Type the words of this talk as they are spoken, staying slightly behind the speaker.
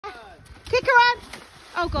Kick her out.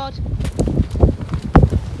 Oh God.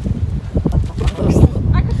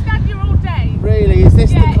 I could stand here all day. Really? Is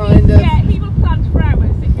this the kind of... Yeah, he will plant for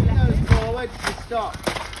hours if you let him. Forward, stop.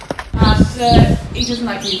 And he doesn't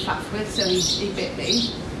like being fat with, so he bit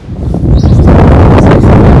me.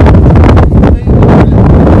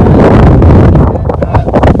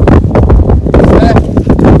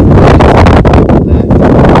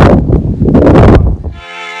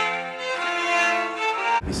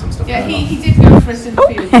 Yeah, he did go for us in the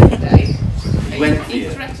field the other day. He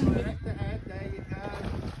threatened me.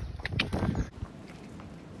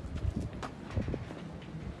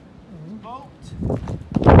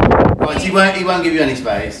 Right, he won't give you any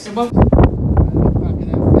space. It won't.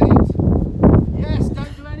 Yes,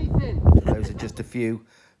 don't do anything. Those are just a few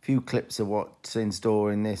clips of what's in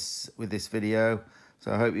store with this video.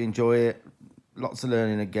 So I hope you enjoy it. Lots of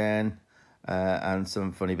learning again. And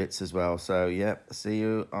some funny bits as well. So yeah, see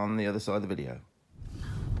you on the other side of the video.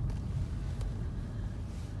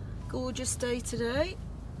 Gorgeous day today.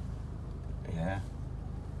 Yeah.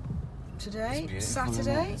 Today,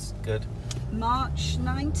 Saturday. It's good. March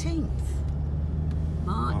 19th.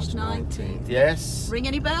 March 19th. Yes. Ring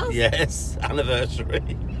any bells? Yes.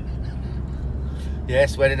 Anniversary.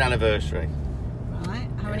 Yes, wedding anniversary. Right.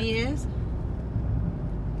 How many years?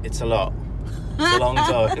 It's a lot. It's a long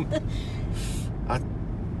time.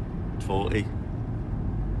 40.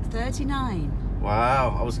 39.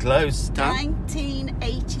 Wow, I was close.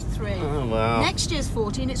 1983. Oh, wow. Next year's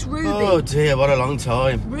 14, it's Ruby. Oh dear, what a long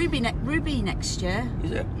time. Ruby next year.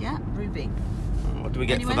 Is it? Yeah, Ruby. What do we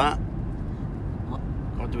get for that?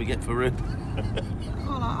 What do we get for Ruby?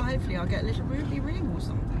 Well, hopefully I'll get a little ruby ring or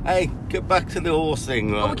something. Hey, get back to the horse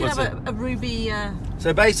thing. Right? Or we could have a ruby...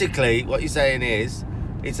 So basically, what you're saying is,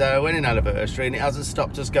 it's our wedding anniversary and it hasn't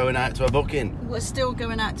stopped us going out to a booking. We're still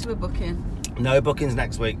going out to a booking. No bookings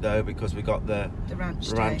next week though, because we got the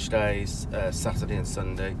ranch days, Saturday and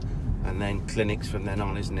Sunday, and then clinics from then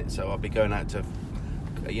on, isn't it? So I'll be going out to,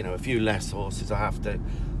 you know, a few less horses. I have to.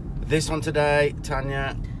 This one today,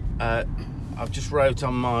 Tanya, I've just wrote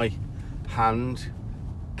on my hand,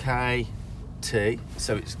 KT,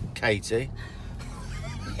 so it's Katie.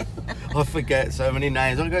 I forget so many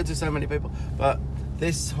names. I go to so many people, but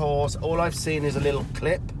this horse, all I've seen is a little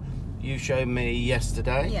clip you showed me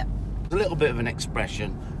yesterday. Yeah. A little bit of an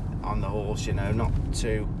expression on the horse, you know, not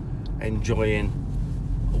too enjoying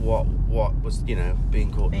what was, you know,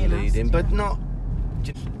 being caught in the lead-in, but not.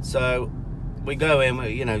 So we go in,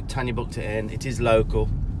 you know, Tanya booked it in. It is local,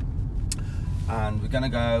 and we're going to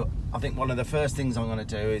go. I think one of the first things I'm going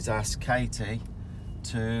to do is ask Katie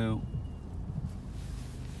to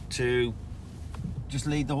just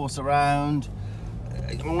lead the horse around.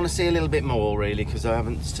 I want to see a little bit more, really, because I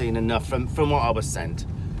haven't seen enough from what I was sent.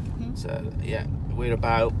 So yeah, we're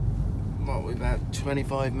about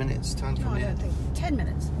 25 minutes time from here. I don't think 10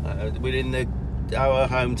 minutes. We're in our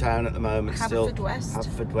hometown at the moment. Haverford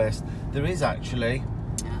West. There is actually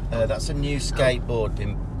that's a new skate park.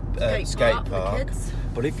 For kids.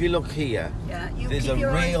 But if you look here, there's a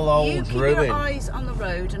real old ruin. Keep your eyes on the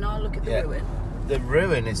road, and I'll look at the ruin. The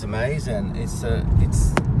ruin is amazing. It's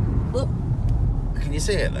Well, can you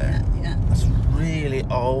see it there? Yeah. That's really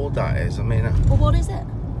old. That is. I mean. Well, what is it?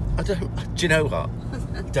 I don't. Do you know what?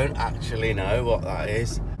 I don't actually know what that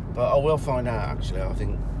is, but I will find out. Actually, I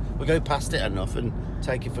think we go past it enough and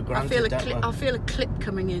take it for granted. I feel a clip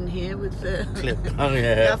coming in here with the clip. Oh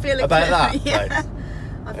yeah. I feel a about clip, that place.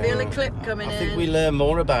 I feel a clip coming in. I think we learn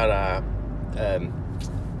more about our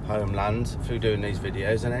homeland through doing these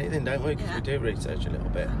videos and anything, don't we? Because we do research a little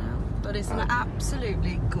bit. I know, but it's an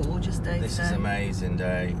absolutely gorgeous day today. This is an amazing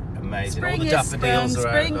day. Amazing. Spring all the daffodils are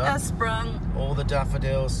out. Spring has sprung. All the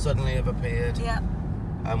daffodils suddenly have appeared. Yeah.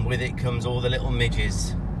 And with it comes all the little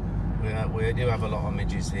midges. We do have a lot of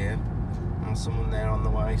midges here. And someone there on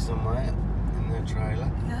the way somewhere in their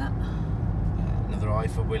trailer. Yeah. Another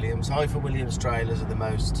Ifor Williams. Ifor Williams trailers are the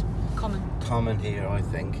most common here, I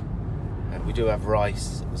think. We do have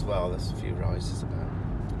rice as well. There's a few rices about.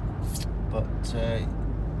 But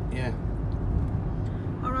yeah.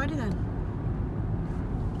 Alrighty then.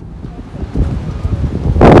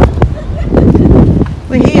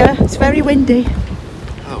 We're here. It's very windy.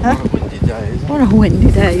 Oh, what a windy day, isn't it? What a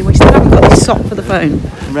windy day. We still haven't got this sock for the phone.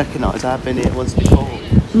 I recognise I've been here once before.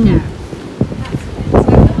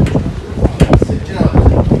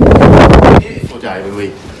 Beautiful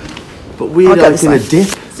day, but we don't in a dip.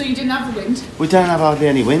 So you didn't have the wind? We don't have hardly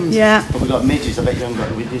any wind. Yeah. But we've got midges. I bet you haven't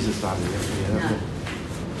got midges as bad as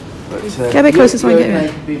But, Get a bit closer so I can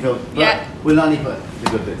get you. Yeah. We'll only put the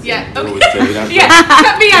good bits. Yeah. We always do, we don't Yeah,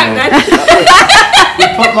 cut me out then. We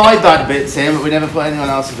put my bad bits in, but we never put anyone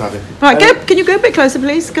else's bad bits. Right, can you go a bit closer,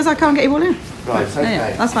 please? Because I can't get you all in. Right, okay.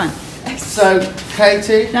 Yeah, that's fine. So,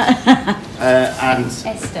 Katie, and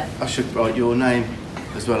Esther. I should write your name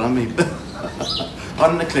as well. I mean,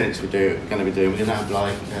 on the clinics we're going to be doing, we're going to have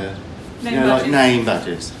like, like name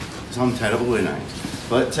badges. Because I'm terrible with names.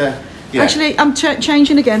 But yeah. Actually, I'm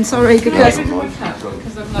changing again. Sorry, because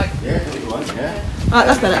Because I'm like, Yeah, do what you want, yeah. right,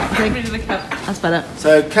 that's better. I get think rid of the cup. that's better.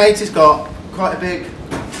 So Katie's got quite a big.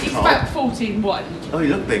 He's about 14-1. Oh,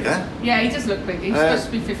 you look bigger. Yeah, he does look big. He's supposed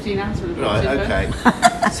to be 15 ounces. Right, okay.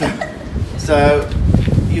 so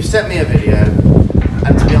you sent me a video,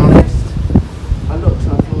 and to be honest, I looked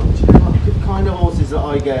and I thought, do you know what, the kind of horses that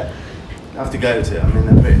I have to go to, I mean,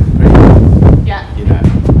 they're pretty Yeah. you know,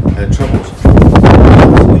 troubles.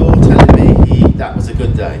 You're telling me that was a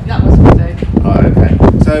good day? That was a good day. Right, okay.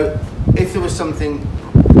 So, if there was something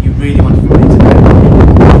you really wanted for me to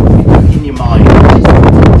do, in your mind,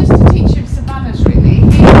 Just to teach him some manners, really.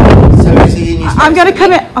 so is he in your I'm going to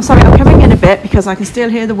come in. I'm sorry, I'm coming in a bit because I can still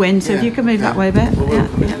hear the wind. So if Yeah, you can move that yeah. way a bit. Well, we'll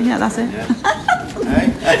come in. Yeah, that's it.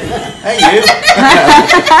 Hey, you.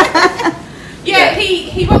 Yeah,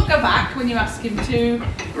 he won't go back when you ask him to.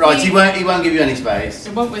 Right, he won't give you any space.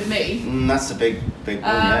 It won't with me. That's a big one,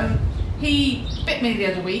 yeah. He bit me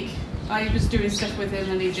the other week. I was doing stuff with him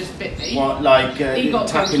and he just bit me. What, like He got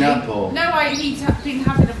tapping grumpy. up or? No, he'd been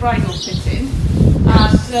having a bridle fitting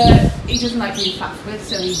and he doesn't like being faffed with,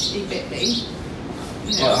 so he bit me.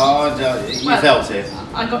 You know. Quite hard. You Well, felt it.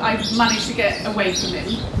 I managed to get away from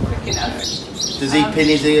him quick enough. Does he pin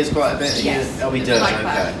his ears quite a bit? Yes. Oh, he does. Like Okay.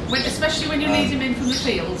 that. Especially when you lead him in from the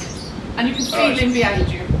field and you can feel Right. him behind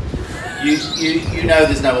you. You know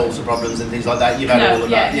there's no ulcer problems and things like that. You've had all of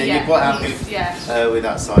that. Yeah, you're quite happy with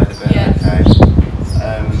that side of it. Yeah. Okay.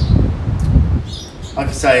 Like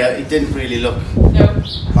I say, it didn't really look No.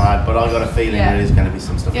 bad, but I got a feeling Yeah. there is going to be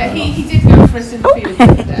some stuff Yeah, going on. he did go for us in the field the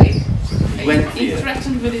other day. Went for He you?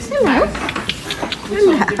 threatened with his mouth. We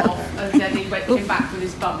told him off and then he came back with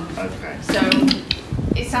his bum. Okay. So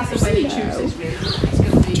it's as and when he chooses really. It's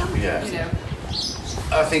going to be, Yeah. you know.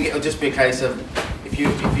 I think it'll just be a case of if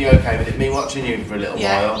you're okay with it, me watching you for a little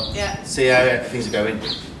while, see how things are going.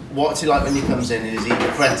 What's he like when he comes in? Is he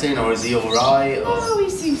fretting or is he all right? Or? Oh, he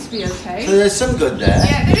seems to be okay. So there's some good there.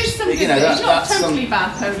 Yeah, there is some good bits. He's not that's totally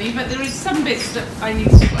bad pony, but there is some bits that I need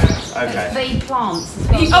to swear out. Okay. But he plants as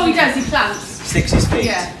well. He does, he plants. Sticks his feet.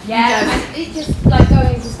 Yeah, Yeah, he does. and it just like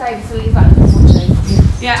going into the stable, so he's like, watching.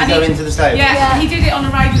 Yeah, To and go he, into the stable. yeah, he did it on a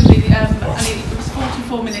ride with me, and it was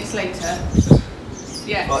 44 minutes later.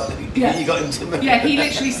 Yeah. But Yeah. you got him to move. Yeah, he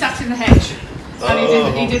literally sat in the hedge and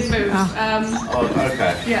he didn't move. Oh,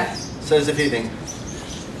 okay. Yeah, So there's a few things.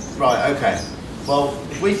 Right, okay. Well,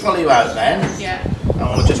 if we follow you out then, yeah. and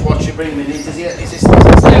we'll just watch you bring him in. Is this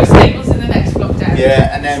So stables in the next vlog down.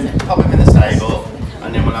 yeah, and then pop him in the stable,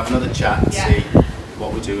 and then we'll have another chat and Yeah. see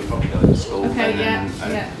what we do. We'll probably go to school. Okay, and yeah,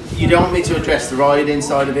 and yeah. You don't want me to address the ride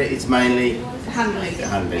inside of it, it's mainly Handling.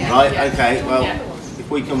 handling, Yeah, right? yeah. Okay, well, Yeah. if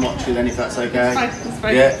we can watch you then, if that's okay. Fine, that's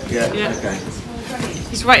fine. Yeah, Yeah. okay.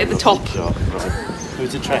 He's right at the top. Job, right.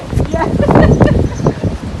 Who's a track?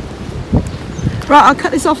 Right, I'll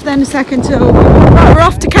cut this off then a second till right, we're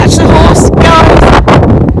off to catch the horse, guys.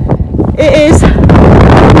 It is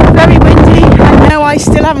very windy and no, I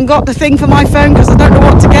still haven't got the thing for my phone because I don't know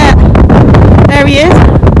what to get. There he is.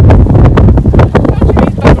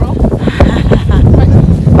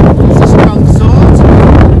 It's a strong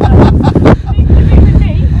sword.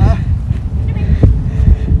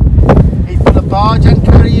 He's full of barge and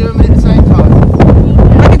carry you at the same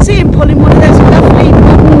time. I can see him pulling one of those lovely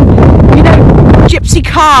wooden, you know, gypsy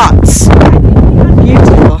carts.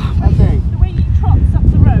 Beautiful. Has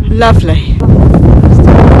he? Lovely.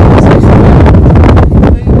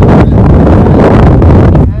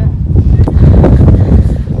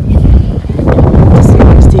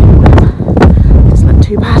 Doesn't look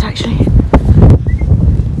too bad actually.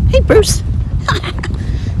 Hey Bruce.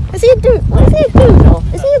 Is he a dude? What is he a doodle?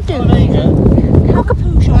 Is he a doodle?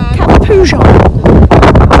 Capuchon. Capuchon.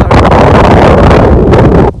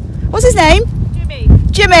 What's his name? Jimmy.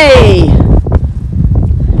 Jimmy.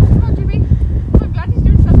 Come on, Jimmy. I'm glad he's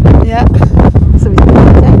doing something. Yeah. So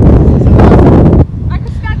I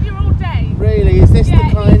could stand here all day. Really? Is this the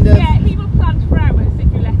kind of... Yeah, he will plant for hours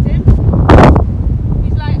if you let him.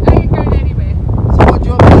 He's like, I ain't going anywhere. So what do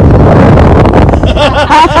you want me to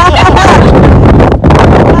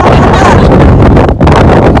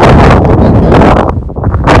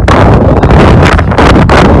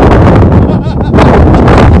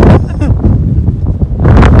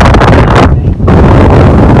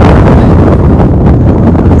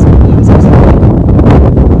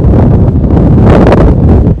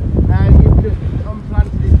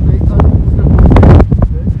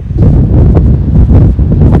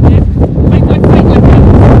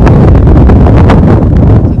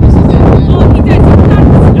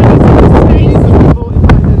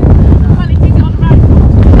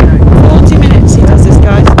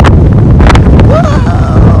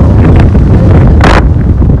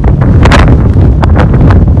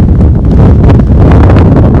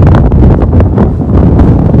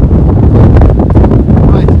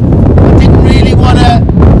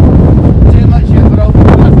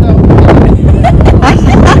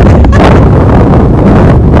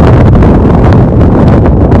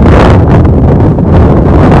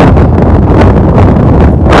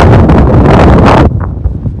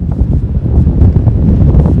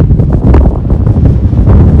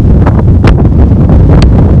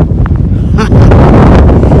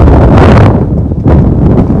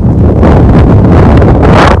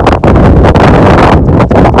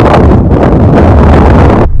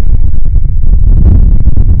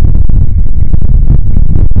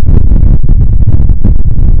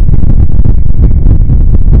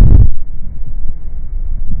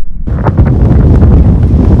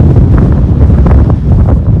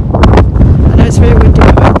really windy,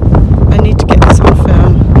 but I need to get this on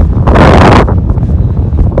film.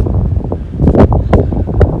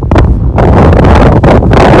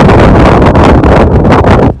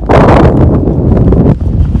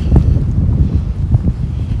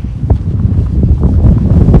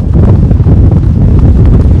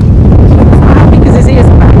 Because his ears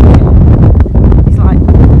are back. He's like,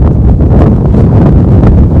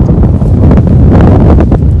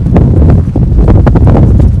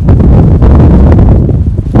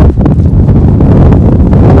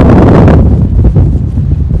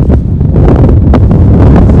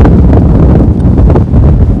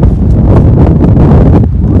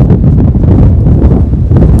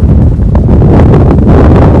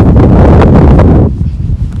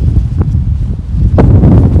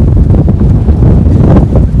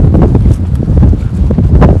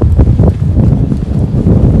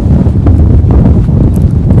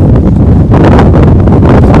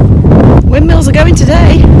 windmills are going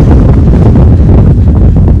today.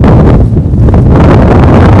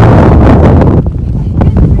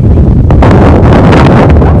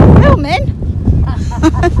 Filming?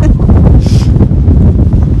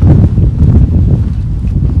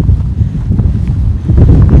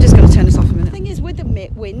 I'm just going to turn this off a minute. The thing is, with the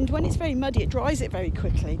wind, when it's very muddy, it dries it very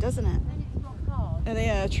quickly, doesn't it? Oh,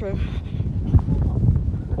 yeah, true.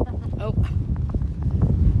 Oh.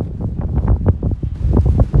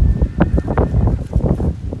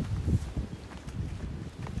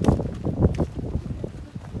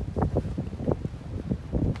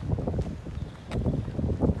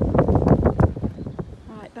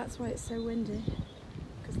 That's why it's so windy,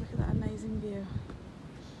 because look at that amazing view.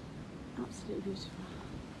 Absolutely beautiful.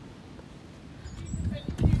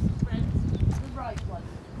 The right one.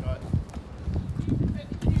 Right.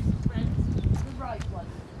 The right one.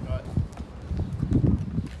 Right.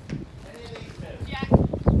 Yeah.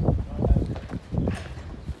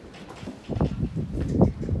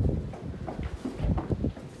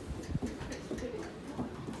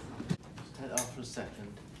 Just take that off for a second.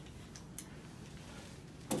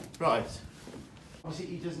 Right. Obviously,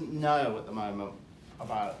 he doesn't know at the moment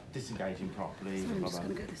about disengaging properly. So I'm blah, just blah.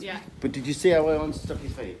 going to go this way. Yeah. But did you see how I unstuck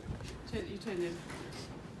his feet? You turn in.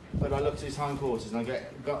 But I looked at his hindquarters and I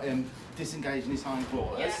got him disengaging his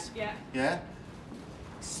hindquarters. Yeah. Yeah.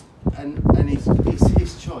 And it's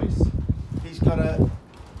his choice. He's got to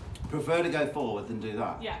prefer to go forward than do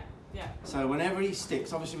that. Yeah. Yeah. So whenever he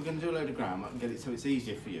sticks, obviously we're going to do a load of ground and get it so it's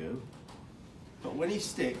easier for you. But when he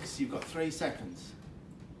sticks, you've got 3 seconds.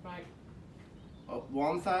 Right. At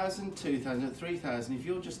 1,000, 2,000, at 3,000, if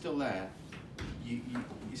you're just still there,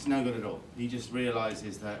 it's no good at all. He just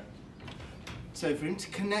realises that. So for him to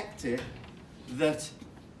connect it, that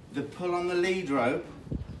the pull on the lead rope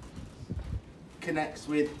connects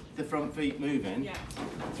with the front feet moving. Yeah.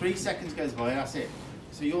 3 seconds goes by, that's it.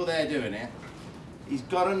 So you're there doing it. He's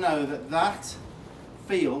got to know that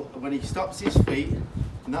feel, when he stops his feet,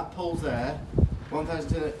 and that pulls there, 1,000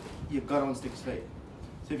 to, you've got to unstick his feet.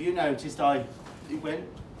 So if you noticed, and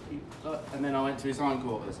then I went to his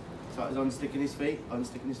hindquarters. So I was unsticking his feet, and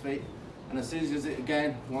as soon as he does it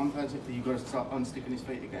again, 1,000, you've got to start unsticking his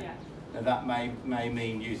feet again. Yeah. Now that may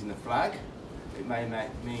mean using the flag, it may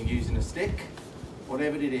mean using a stick,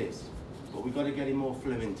 whatever it is. But we've got to get him more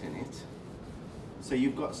fluent in it. So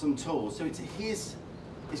you've got some tools. So it's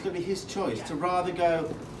going to be his choice to rather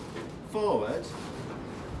go forward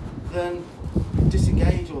than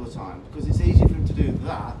disengage all the time, because it's easier for him to do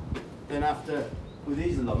that than after, with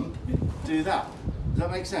his lump, do that. Does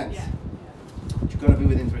that make sense? Yeah. You've got to be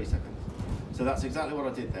within 3 seconds. So that's exactly what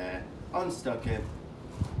I did there. Unstuck him,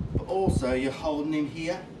 but also you're holding him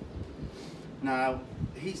here. Now,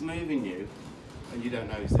 he's moving you, and you don't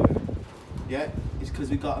know he's doing it. Yeah? It's because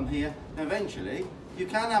we got him here. Now, eventually, you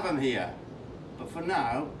can have him here, but for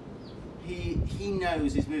now, he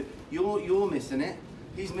knows he's moving. You're missing it.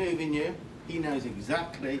 He's moving you. He knows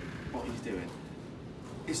exactly what he's doing.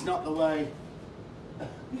 It's not the way.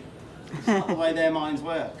 It's not the way their minds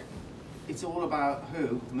work. It's all about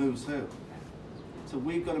who moves who. So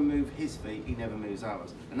we've got to move his feet. He never moves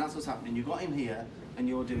ours, and that's what's happening. You've got him here, and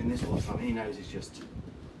you're doing this all the time. He knows he's just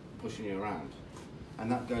pushing you around,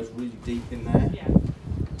 and that goes really deep in there. Yeah.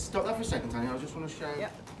 Stop that for a second, Tanya. I just want to show.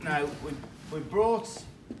 Yep. Now we brought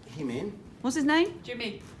him in, What's his name?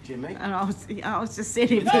 Jimmy. Jimmy. And I was just seeing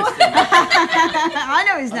him. I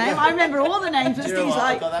know his name. I remember all the names, but Do you know Steve's what?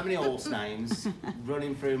 I've like got that many horse names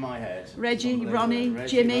running through my head. Reggie, Unbelievable. Ronnie,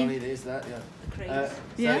 Reggie, Jimmy. Ronnie, this, that, yeah. Craze.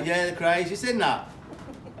 Yeah. The Craze. You seen that?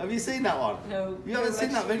 Have you seen that one? No. You haven't No,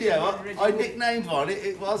 seen that Reggie- video? Reggie- I nicknamed one.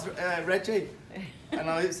 It was Reggie, and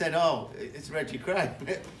I said, "Oh, it's Reggie Craig."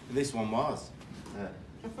 This one was.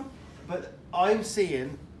 But I'm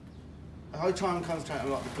seeing, I try and concentrate on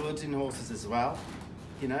a lot of the goods in horses as well,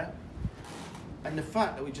 you know? And the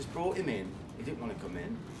fact that we just brought him in, he didn't want to come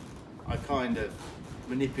in. I kind of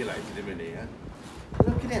manipulated him in here.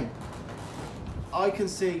 Look at him. I can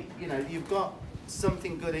see, you know, you've got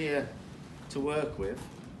something good here to work with.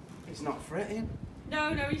 He's not fretting.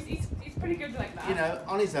 No, he's pretty good like that. You know,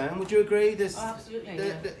 on his own, would you agree? There's,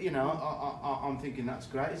 Absolutely, you know, I'm thinking that's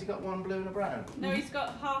great. Has he got one blue and a brown? No, he's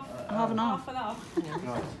got half and half and half.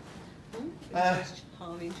 Right.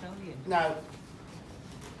 Harley and Charlie. Now,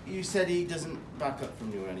 you said he doesn't back up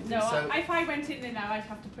from you or anything. No, so, if I went in there now, I'd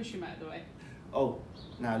have to push him out of the way. oh,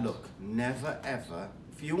 now look, never ever,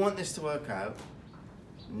 if you want this to work out,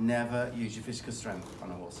 never use your physical strength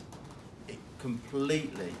on a horse. It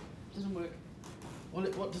completely. Doesn't work. Well,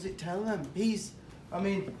 what does it tell them? He's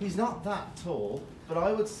not that tall, but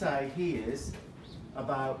I would say he is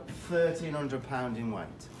about 1,300 pounds in weight.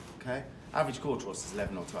 Okay, average quarter horse is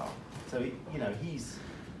 11 or 12. So you know, he's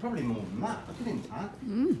probably more than that. Look at him,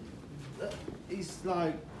 Tad. He's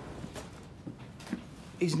like,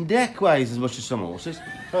 his neck weighs as much as some horses.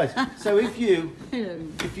 Right. So if you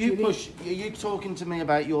push, you're talking to me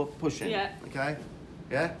about your pushing. Yeah. Okay.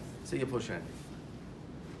 Yeah. So you're pushing.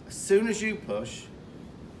 As soon as you push,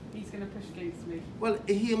 He's going to push against me. well,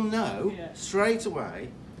 he'll know Yeah. straight away,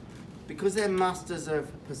 because they're masters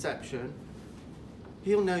of perception.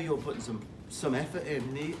 He'll know you're putting some effort in,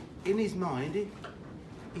 and in his mind,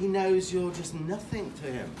 he knows you're just nothing to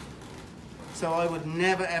him. So I would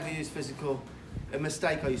never ever use physical. A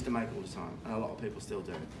mistake I used to make all the time, and a lot of people still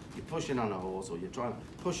do. You're pushing on a horse, or you're trying to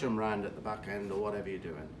push them round at the back end, or whatever you're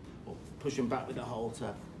doing, or push them back with a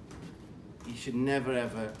halter. You should never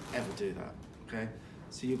ever do that. Okay.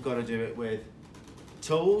 So you've got to do it with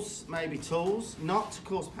tools, maybe tools, not to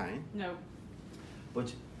cause pain, No.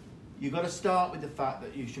 but you've got to start with the fact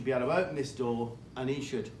that you should be able to open this door and he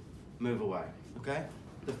should move away, okay?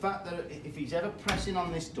 The fact that if he's ever pressing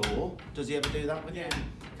on this door, does he ever do that with you? Yeah.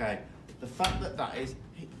 Okay. The fact that is,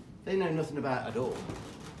 they know nothing about a door.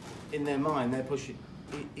 In their mind, they're pushing,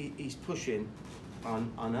 he's pushing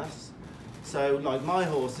on us. So like my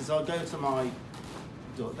horses, I'll go to my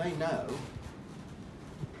door, they know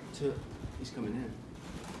he's coming in.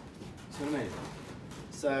 See what I mean?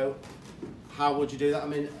 So, how would you do that? I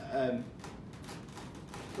mean,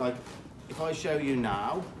 like, if I show you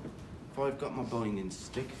now, if I've got my binding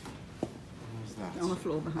stick, where's that? On the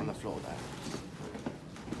floor behind. On the floor there.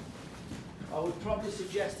 I would probably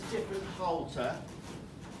suggest a different halter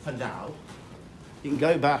for now. You can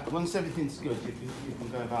go back, once everything's good, you can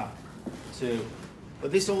go back to,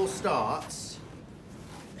 but this all starts.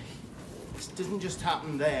 It doesn't just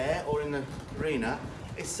happen there or in the arena.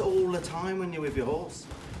 It's all the time when you're with your horse.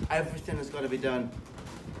 Everything has got to be done,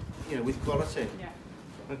 you know, with quality. Yeah.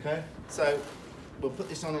 Okay. So we'll put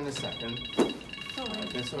this on in a second. Sorry.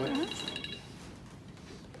 That's all right.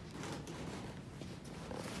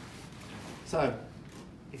 So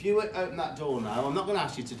if you open that door now, I'm not going to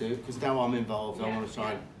ask you to do it because now I'm involved. I Yeah, want to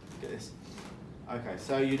try yeah. and get this. Okay.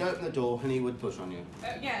 So you'd open the door and he would push on you.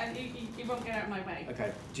 Yeah, and he won't get out of my way.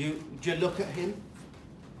 Okay. Do you look at him?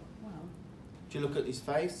 Well, Do you look at his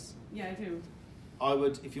face? yeah, I do. I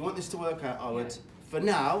would, if you want this to work out, I would, Yeah. for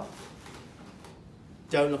now,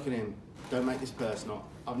 don't look at him. Don't make this personal.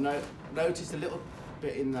 I've noticed a little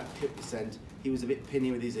bit in that clip you sent, he was a bit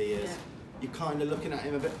pinny with his ears. Yeah. You're kind of looking at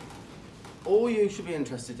him a bit. All you should be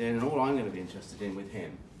interested in, and all I'm going to be interested in with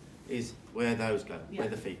him, is where those go, Yeah. where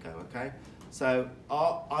the feet go, okay? So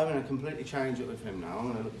I'm going to completely change it with him now. I'm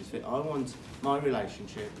going to look at his feet. I want my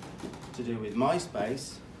relationship to do with my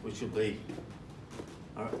space, which will be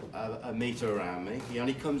a metre around me. He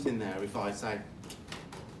only comes in there if I say,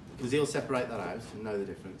 because he'll separate that out and know the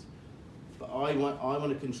difference. But I want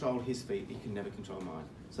to control his feet. He can never control mine.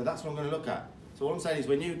 So that's what I'm going to look at. So what I'm saying is,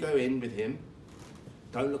 when you go in with him,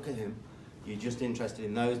 don't look at him. You're just interested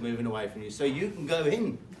in those moving away from you, so you can go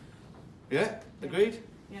in. Yeah, agreed?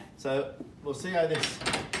 Yeah. So we'll see how this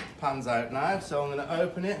pans out now. So I'm going to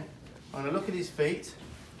open it. I'm going to look at his feet.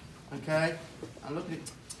 Okay, and look at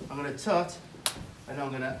it. I'm going to tut, and I'm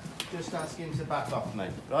going to just ask him to back off me.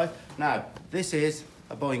 Right now, this is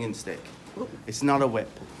a boinging stick. It's not a whip,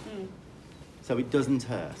 so it doesn't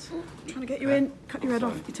hurt. Trying to get you in, cut your head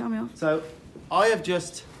off, you tell me off. So I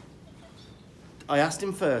asked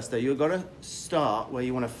him first that you've got to start where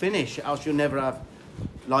you want to finish, else you'll never have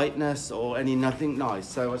lightness or nothing nice.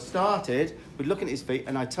 So I started with looking at his feet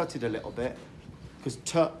and I tutted a little bit, because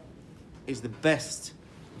tut is the best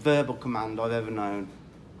verbal command I've ever known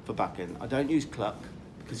for backing. I don't use cluck,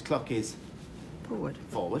 because cluck is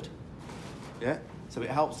forward. Yeah, so it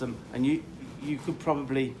helps them, and you could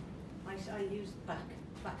probably I I use back.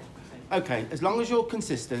 Okay, as long as you're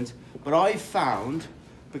consistent. But I've found,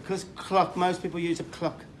 because cluck, most people use a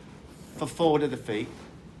cluck for forward of the feet.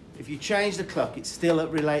 If you change the cluck, it's still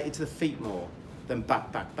related to the feet more than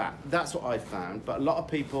back, back, back. That's what I've found. But a lot of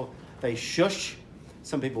people, they shush.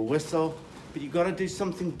 Some people whistle. But you've got to do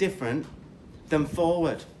something different than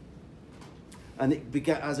forward. And it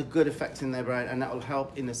has a good effect in their brain, and that will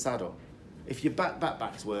help in the saddle. If your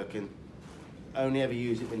back's working, only ever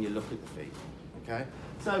use it when you look at the feet, okay?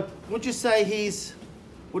 So, would you say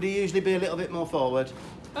would he usually be a little bit more forward?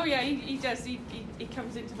 Oh yeah, he does. He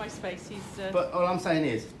comes into my space. He's. But all I'm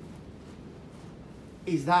saying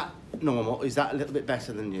is that normal? Is that a little bit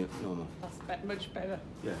better than normal? That's much better.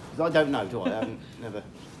 Yeah, because I don't know, do I? I haven't, never.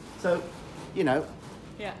 So, you know.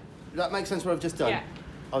 Yeah. That makes sense what I've just done. Yeah.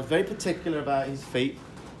 I was very particular about his feet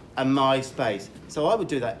and my space. So I would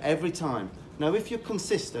do that every time. Now, if you're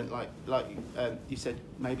consistent, like you said,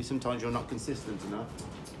 maybe sometimes you're not consistent enough.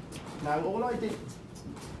 Now, all I did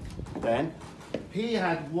then, he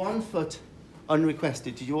had 1 foot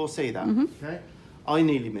unrequested. Did you all see that? Mm-hmm. Okay. I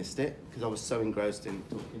nearly missed it because I was so engrossed in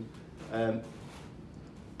talking.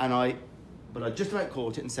 But I just about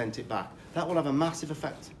caught it and sent it back. That will have a massive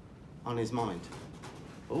effect on his mind.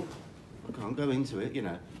 Oh, I can't go into it, you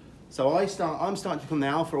know. So I'm starting to become the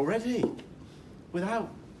alpha already, without,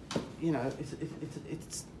 you know,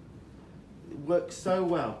 it works so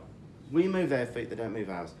well. We move their feet, they don't move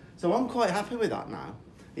ours. So I'm quite happy with that now.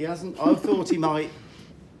 He hasn't. I thought he might.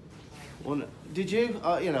 Well, did you?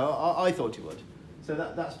 You know, I thought he would. So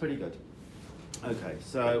that's pretty good. Okay,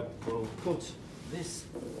 so we'll put this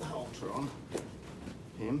halter on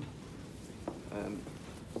him.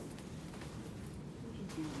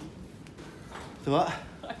 So what?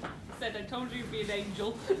 I said I told you you'd be an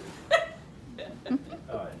angel.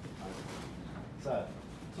 All right. So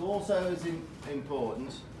it's also as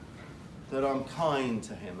important that I'm kind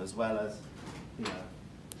to him as well as, you know,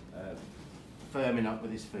 firming up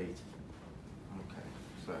with his feet. Okay.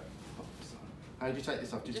 So pop this on. How do you take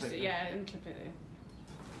this off? Do you take Yeah, and clip it in.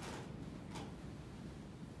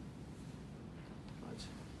 Right.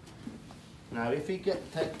 Now, if he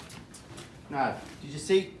now, did you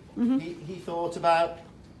see? Mm-hmm. He thought about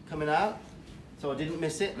coming out, so I didn't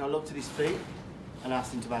miss it, and I looked at his feet and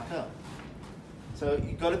asked him to back up. So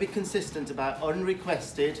you've got to be consistent about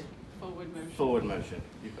unrequested forward motion.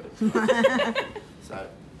 You've got to. So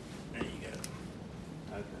there you go.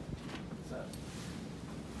 Okay.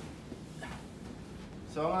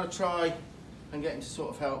 So I'm going to try and get him to sort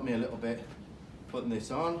of help me a little bit putting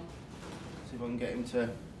this on. See if I can get him to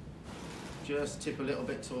just tip a little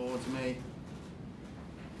bit towards me.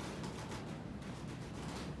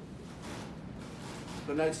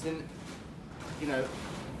 But noticing, you know,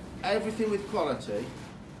 everything with quality,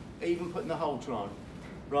 even putting the halter on,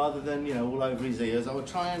 rather than, you know, all over his ears, I would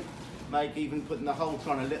try and make even putting the halter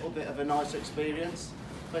on a little bit of a nicer experience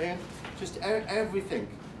for him. Just everything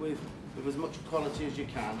with as much quality as you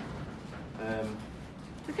can.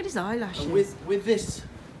 Look at his eyelashes. And with this,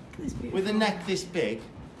 with a neck this big,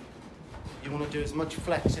 you want to do as much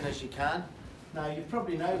flexing as you can. Now, you've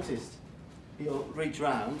probably noticed he'll reach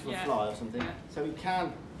round for a fly or something, so he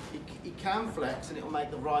can flex, and it'll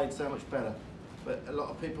make the ride so much better. But a lot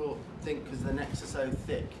of people think because the necks are so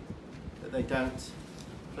thick that they don't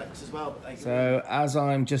flex as well. But they can. So as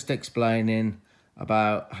I'm just explaining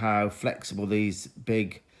about how flexible these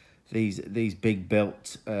big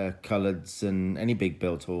built coloureds and any big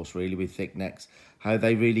built horse really with thick necks, how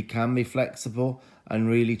they really can be flexible and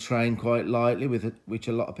really train quite lightly with it, which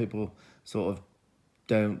a lot of people sort of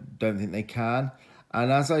don't think they can.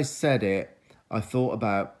 And as I said it, I thought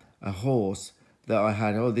about a horse that I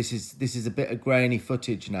had. Oh, this is a bit of grainy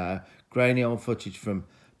footage now, grainy old footage from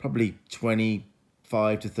probably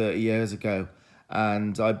 25 to 30 years ago,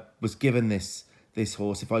 and I was given this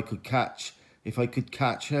horse if I could catch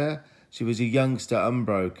her. She was a youngster,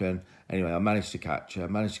 unbroken. Anyway, I managed to catch her,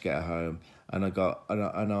 managed to get her home, and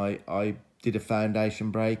I did a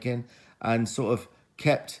foundation breaking and sort of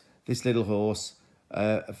kept this little horse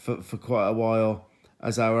for quite a while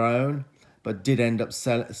as our own, but did end up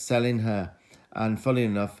selling her. And funny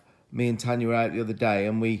enough, me and Tanya were out the other day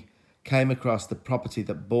and we came across the property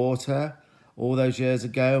that bought her all those years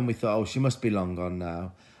ago, and we thought, oh, she must be long gone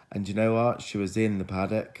now. And you know what? She was in the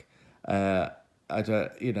paddock. She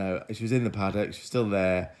was in the paddock. She was still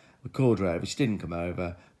there. We called her over. She didn't come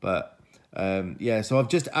over. But yeah, so I've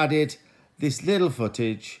just added this little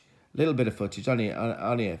bit of footage, only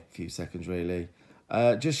a few seconds really,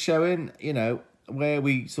 just showing, you know, where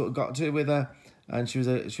we sort of got to with her. And she was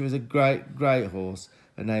a great horse.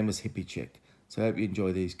 Her name was Hippie Chick. So I hope you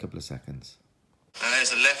enjoy these couple of seconds. And there's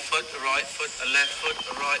the left foot. foot, a right foot, a left foot,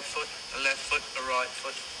 a right foot, a left foot, a right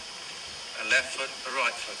foot, a left foot, a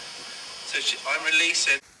right foot. So I'm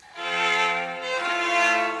releasing.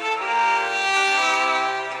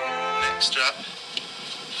 Next up,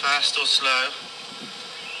 fast or slow.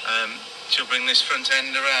 She'll bring this front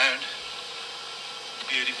end around.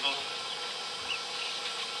 Beautiful.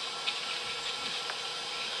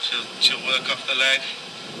 She'll work off the leg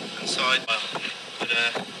and side. But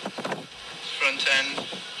front end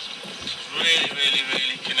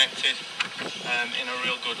really connected in a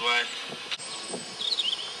real good way.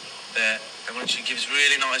 There, and when she gives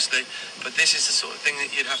really nicely, but this is the sort of thing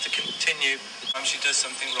that you'd have to continue when she does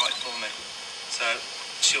something right for me. So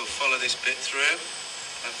she'll follow this bit through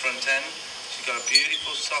her front end. She's got a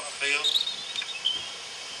beautiful soft feel,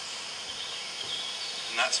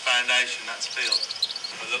 and that's foundation, that's feel.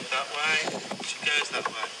 I look that way, she goes that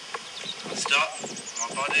way. I stop, my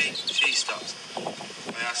body, she stops.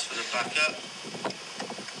 I ask for the back up,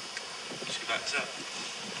 she backs up.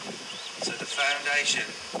 So the foundation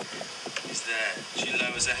is there. She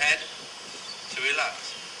lowers her head to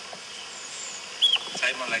relax.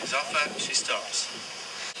 Take my legs off her, she stops.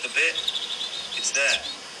 The bit, it's there.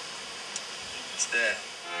 It's there.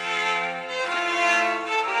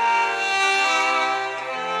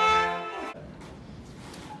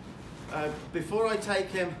 Before I take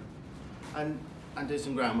him and do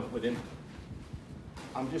some groundwork with him,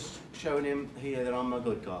 I'm just showing him here that I'm a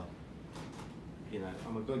good guy. You know,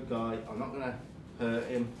 I'm a good guy. I'm not going to hurt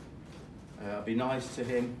him. I'll be nice to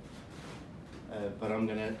him, but I'm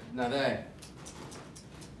going to... Now there.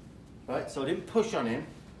 Right, so I didn't push on him.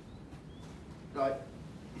 Right,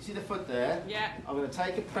 you see the foot there? Yeah. I'm going to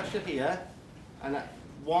take a pressure here, and at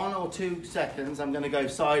 1 or 2 seconds, I'm going to go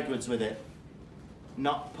sideways with it.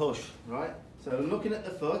 Not push, right? So looking at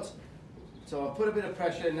the foot, so I'll put a bit of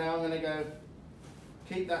pressure, now I'm going to go,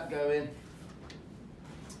 keep that going.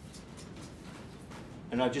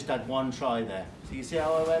 And I just had 1 try there. So you see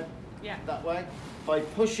how I went? Yeah. That way? By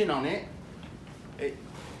pushing on it,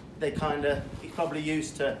 they kind of, he's probably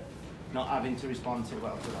used to not having to respond too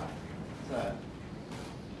well to that.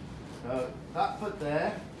 So that foot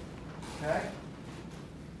there, okay?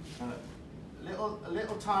 A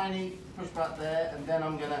little tiny push back there, and then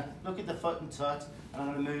I'm gonna look at the foot and touch, and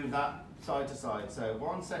I'm gonna move that side to side. So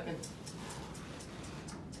 1 second.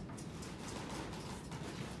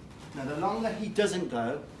 Now the longer he doesn't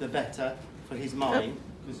go, the better for his mind,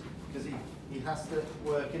 because he has to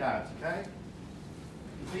work it out, okay?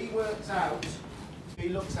 If he works out, if he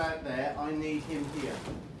looks out there, I need him here.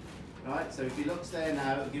 Right, so if he looks there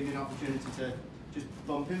now, it'll give me an opportunity to just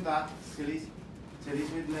bump him back till he's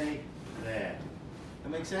with me. There. That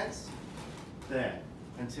makes sense? There.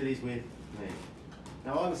 Until he's with me.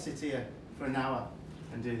 Now I will sit here for an hour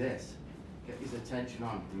and do this. Get his attention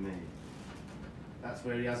on me. That's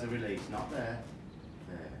where he has a release. Not there.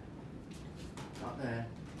 There. Not there.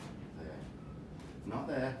 There. Not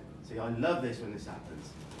there. See, I love this when this happens.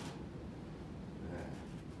 There.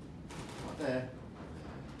 Not there.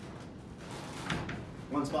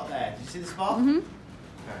 One spot there. Did you see the spot? Mm-hmm.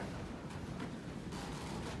 Okay.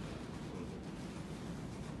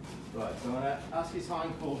 Right, so I'm going to ask his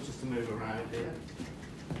hind quarters to move around here.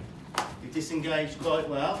 He disengaged quite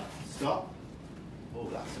well. Stop. Oh,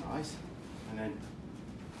 that's nice. And then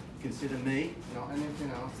consider me, not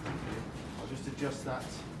anything else. Thank you. I'll just adjust that.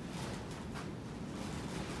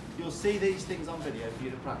 You'll see these things on video for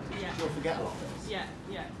you to practice. Yeah. You'll forget a lot of this. Yeah,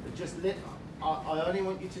 yeah. But just I only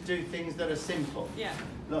want you to do things that are simple. Yeah.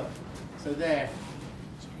 Look, so there.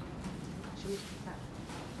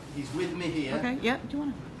 He's with me here. Okay, yeah, do you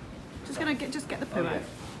want to? Just get the poo out.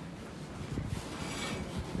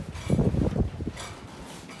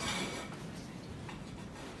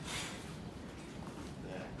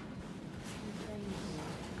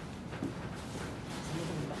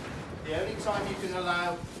 The only time you can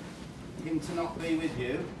allow him to not be with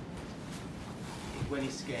you is when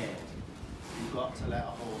he's scared. You've got to let a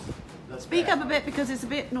horse speak up a bit because it's a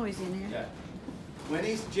bit noisy in here. Yeah. When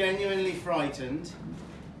he's genuinely frightened,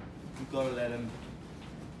 you've got to let him,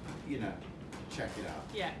 you know, check it out.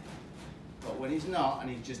 Yeah. But when he's not, and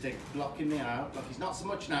he's just blocking me out, like he's not so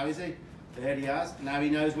much now, is he? There he has. Now he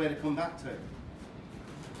knows where to come back to.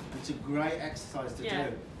 It's a great exercise to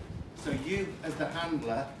do. So you, as the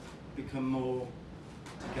handler, become more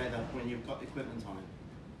together when you've got equipment on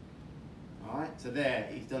it. All right. So there,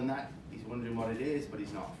 he's done that. He's wondering what it is, but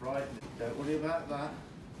he's not frightened. Don't worry about that.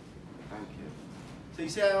 Thank you. So you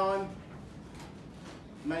see how I'm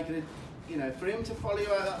making it. You know, for him to follow you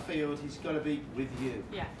out of that field, he's got to be with you.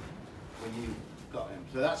 Yeah. When you've got him.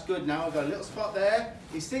 So that's good now. I've got a little spot there.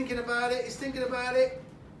 He's thinking about it. He's thinking about it.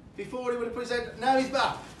 before he would have put his head, now he's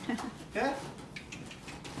back. Yeah?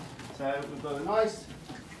 So we've got a nice,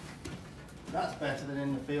 that's better than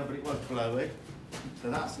in the field, but it was blowy. So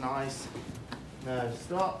that's nice. Now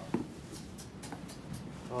stop.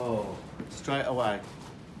 Oh, straight away.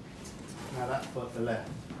 Now that foot, the left.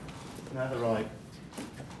 Now the right.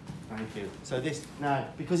 Thank you. So this, now,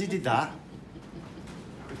 because he did that,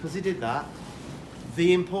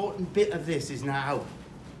 the important bit of this is now.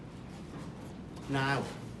 Now,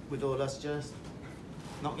 with all us just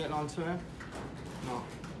not getting onto him, not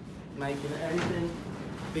making it anything,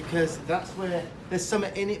 because that's where there's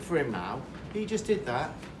something in it for him now. He just did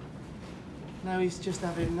that. Now he's just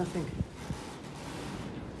having nothing.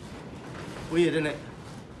 Weird, isn't it?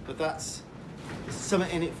 But there's something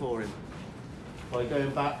in it for him. By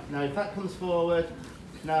going back. Now if that comes forward,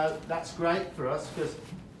 now that's great for us because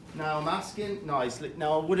now I'm asking nicely.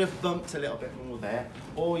 Now I would have bumped a little bit more there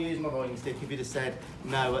or used my volume stick if you'd have said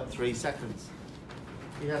no at 3 seconds.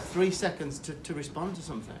 He has 3 seconds to respond to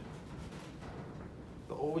something.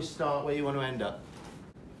 But always start where you want to end up.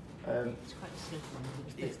 It's quite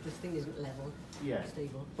slippery. This thing isn't level. Yeah.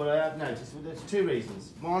 Stable. But I have noticed there's 2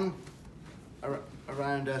 reasons. One,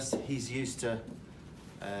 around us, he's used to.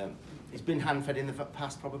 He's been hand-fed in the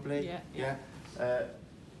past, probably. Yeah.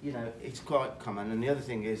 You know, it's quite common. And the other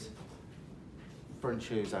thing is front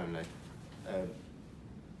shoes only.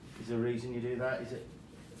 Is there a reason you do that? Is it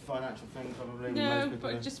a financial thing, probably? No,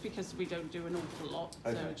 but just because we don't do an awful lot.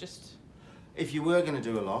 Okay. So just. If you were going to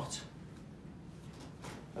do a lot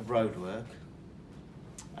of road work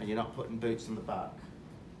and you're not putting boots on the back,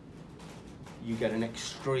 you get an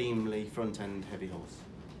extremely front-end heavy horse.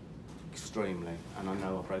 Extremely. And I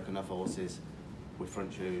know I've broken enough horses with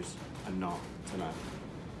front shoes and not to know.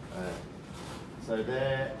 So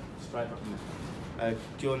they're straight up in there.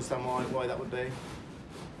 Do you understand why that would be?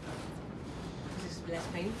 Because it's less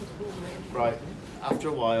painful to pull them in. Right. After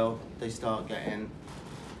a while, they start getting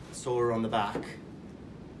sorer on the back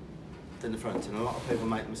than the front. And a lot of people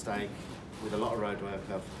make the mistake with a lot of road work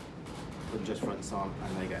of putting just fronts on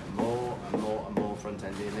and they get more and more and more front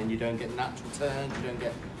ended and then you don't get natural turns, you don't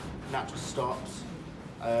get natural stops.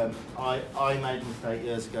 I made a mistake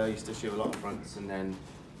years ago. I used to shoe a lot of fronts and then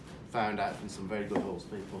found out from some very good horse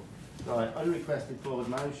people. Right, unrequested forward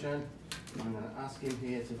motion. I'm going to ask him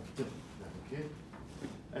here to thank you.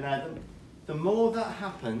 And now the more that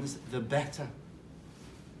happens, the better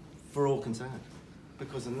for all concerned.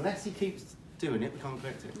 Because unless he keeps doing it, we can't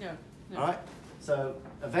correct it. No. All right? So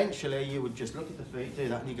eventually you would just look at the feet, do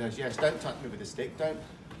that, and he goes, yes, don't touch me with a stick,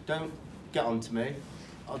 don't get onto me,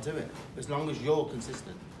 I'll do it, as long as you're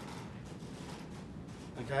consistent.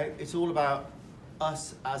 Okay? It's all about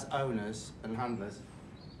us as owners and handlers.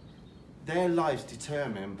 Their life's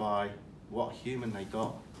determined by what human they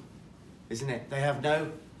got, isn't it? They have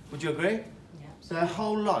no, would you agree? Yeah. So their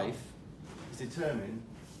whole life is determined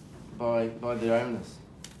by their owners.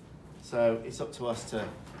 So it's up to us to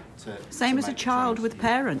Same as a make the child change. with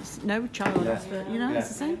parents. No child, Yeah. you know, Yeah. it's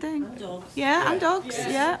the same thing. Dogs. Yeah, and dogs,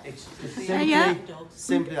 yeah. It's Yeah.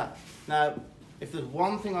 simply that. Now, if there's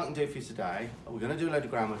one thing I can do for you today, we're going to do a load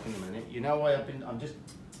of groundwork in a minute. You know why I'm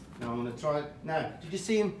going to try. Now, did you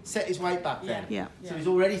see him set his weight back then? Yeah. So he's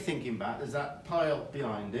already thinking back. There's that pile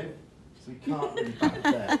behind him, so he can't really back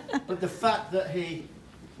there. But the fact that he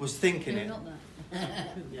was thinking it,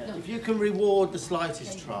 yeah, if you can reward the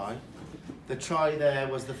slightest try, the try there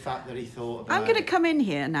was the fact that he thought about I'm going to it. come in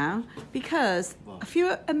here now because What? a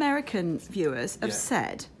few American viewers have Yeah.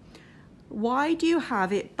 said, why do you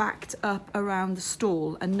have it backed up around the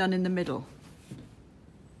stall and none in the middle?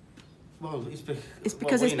 Well, it's because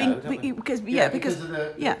well, it's we been- know, don't we? because- yeah, yeah, because- of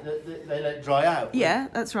the, yeah. they let it dry out. Yeah,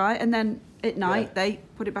 that's right. And then at night Yeah. they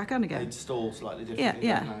put it back on again. They'd stall slightly Yeah, differently.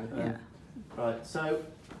 yeah, don't they? yeah. Right. So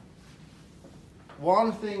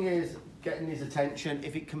one thing is getting his attention.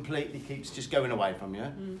 If it completely keeps just going away from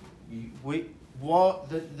you,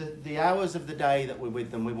 the hours of the day that we're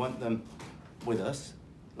with them, we want them with us.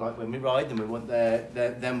 Like when we ride them, we want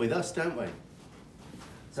them with us, don't we?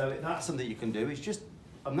 So that's something you can do. It's just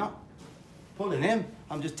I'm not pulling him.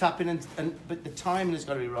 I'm just tapping but the timing has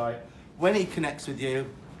got to be right. When he connects with you,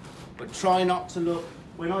 but try not to look.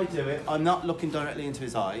 When I do it, I'm not looking directly into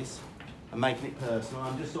his eyes and making it personal.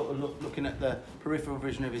 I'm just sort of looking at the peripheral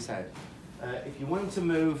vision of his head. If you want him to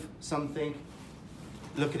move something,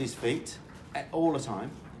 look at his feet all the time,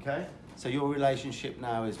 okay? So your relationship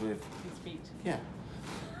now is with... His feet. Yeah.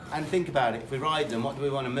 And think about it. If we ride them, what do we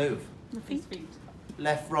want to move? His feet.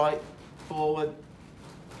 Left, right, forward,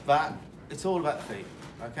 back. It's all about the feet,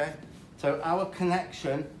 okay? So our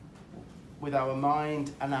connection with our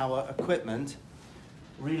mind and our equipment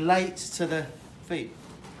relates to the feet.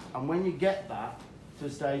 And when you get that to a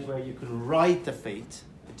stage where you can ride the feet,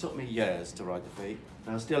 it took me years to ride the feet,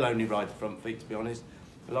 and I still only ride the front feet, to be honest.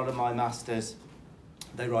 A lot of my masters,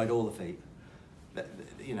 they ride all the feet.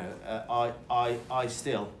 You know, I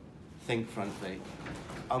still think front feet.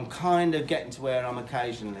 I'm kind of getting to where I'm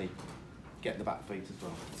occasionally getting the back feet as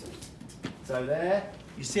well. So there,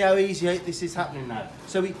 you see how easy this is happening now.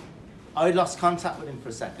 So I lost contact with him for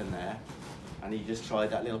a second there, and he just tried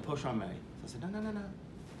that little push on me. So I said,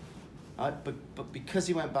 no. But because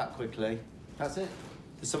he went back quickly, that's it.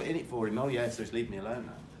 There's something in it for him. Oh yeah, so he's leaving me alone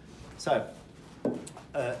now.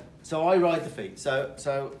 So I ride the feet. So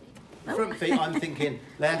front feet, I'm thinking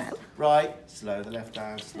left, right, slow the left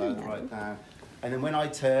down, slow the right down. And then when I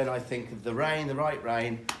turn, I think of the right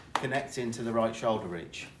rein connecting to the right shoulder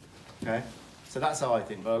reach. Okay? So that's how I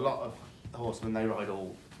think. But a lot of horsemen, they ride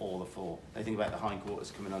all the four. They think about the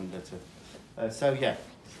hindquarters coming under to... so yeah,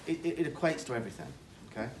 it equates to everything.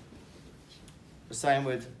 Okay? The same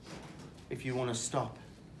with if you want to stop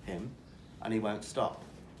him and he won't stop.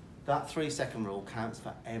 That 3-second rule counts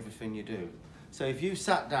for everything you do. So if you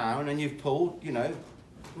sat down and you've pulled, you know,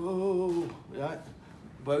 whoa, right?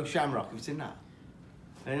 Woe Shamrock, have you seen that?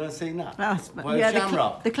 Anyone seen that? Woe yeah,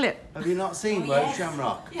 Shamrock. The clip. Have you not seen Woe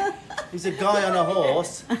Shamrock? Yeah. He's a guy on a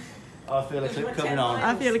horse. I feel a clip coming on.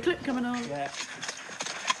 I feel a clip coming on. Yeah.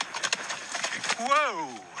 Whoa!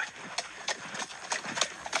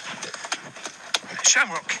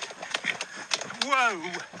 Shamrock. Whoa!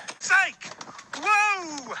 Sake!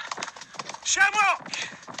 Whoa! Shamrock!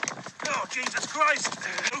 Oh, Jesus Christ!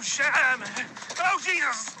 Oh, Sham! Oh,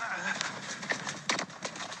 Jesus!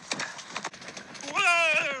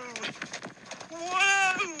 Whoa!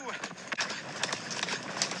 Whoa!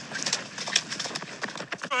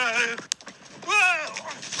 Whoa! Whoa!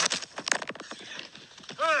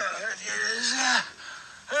 Oh, Jesus!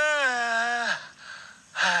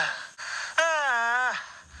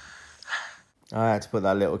 I had to put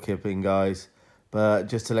that little clip in, guys, but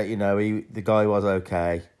just to let you know, the guy was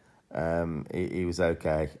okay. He was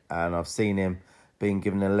okay, and I've seen him being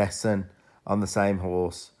given a lesson on the same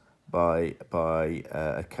horse by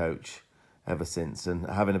a coach ever since, and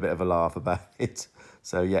having a bit of a laugh about it.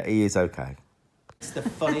 So yeah, he is okay. It's the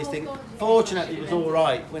funniest thing. Fortunately, it was all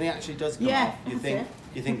right when he actually does come off. You think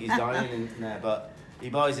he's dying in there, but he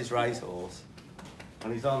buys this racehorse,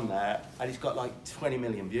 and he's on there, and he's got like 20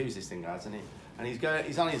 million views. This thing has, and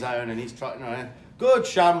he's on his own, and he's trying around. Good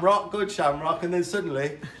Shamrock, and then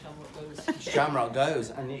suddenly Shamrock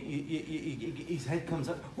goes, and his head comes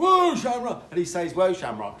up. Whoa, Shamrock, and he says, "Whoa,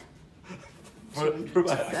 Shamrock." For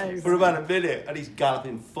about a minute, and he's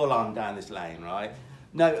galloping full on down this lane, right?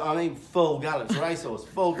 No, I mean full gallop. It's a racehorse,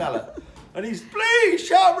 full gallop. And he's, "Please,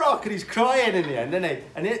 Shamrock!" And he's crying in the end, isn't he?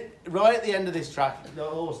 And right at the end of this track, the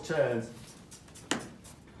horse turns.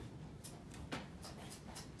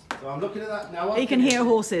 So I'm looking at that now. He can hear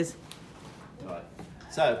horses. Right.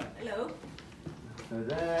 So. Hello. So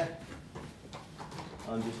there.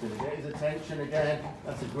 I'm just going to get his attention again.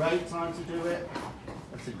 That's a great time to do it.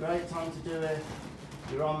 That's a great time to do it.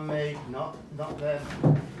 You're on me, not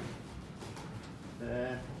them.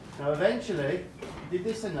 There. Now eventually, you did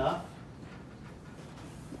this enough.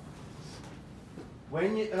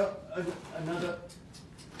 When you another.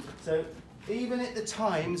 So even at the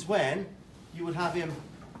times when you would have him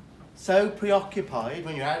so preoccupied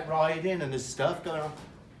when you're out riding and there's stuff going on,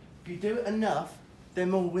 if you do it enough, they're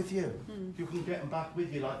more with you. You can get them back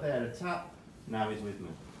with you like there. A tap. Now he's with me.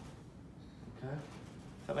 Okay.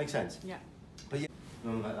 Does that make sense? Yeah. But yeah,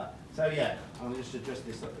 nothing like that. So yeah, I'll just adjust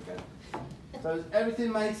this up again. So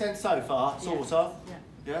everything made sense so far, sort of. Yeah.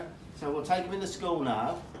 Yeah. So we'll take him in the school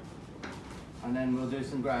now, and then we'll do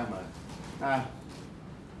some groundwork. Now,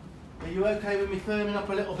 are you okay with me firming up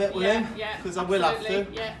a little bit with him? Yeah. Because I will have to.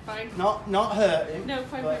 Yeah, fine. Not hurt him. No,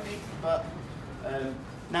 fine with me. But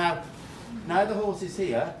now the horse is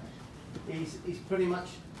here, he's pretty much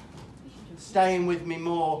staying with me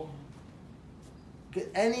more.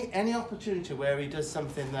 Any opportunity where he does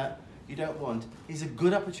something that you don't want is a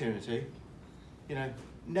good opportunity. You know,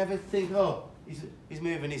 never think, oh, he's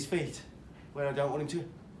moving his feet where I don't want him to.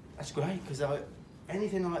 That's great, because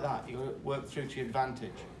anything like that, you've got to work through to your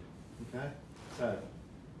advantage. Okay? So,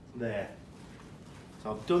 there.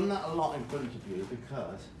 So I've done that a lot in front of you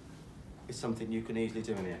because it's something you can easily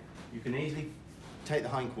do in here. You can easily take the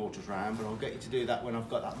hindquarters round, but I'll get you to do that when I've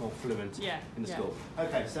got that more fluent in the school.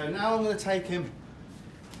 Okay, so now I'm going to take him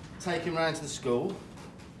round to the school.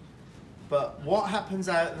 But what happens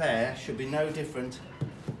out there should be no different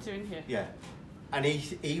to in here. Yeah, and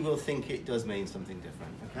he will think it does mean something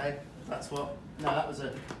different. Okay, that's what. No, that was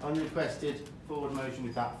a unrequested forward motion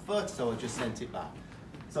with that foot, so I just sent it back.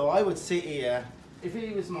 So I would sit here, if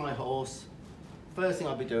he was my horse, first thing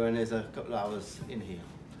I'd be doing is a couple of hours in here.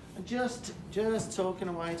 And just talking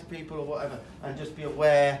away to people or whatever, and just be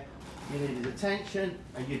aware you need his attention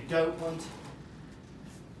and you don't want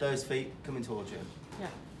those feet coming towards you. Yeah.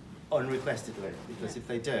 Unrequestedly, because if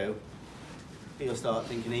they do, he'll start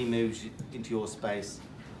thinking he moves into your space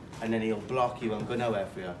and then he'll block you and go nowhere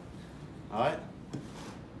for you. Alright?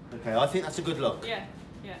 Okay, I think that's a good look. Yeah,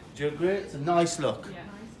 yeah. Do you agree? It's a nice look. Yeah.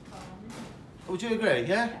 Oh, do you agree?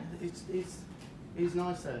 Yeah? He's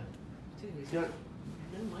nice there. Yeah.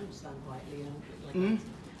 None of mine would stand quietly like Mm?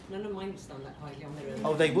 that. None of mine would stand that quietly on their own.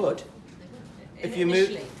 Oh, they would? If you move...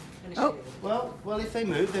 Initially, Oh. Well, if they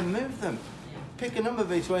move, then move them. Pick a number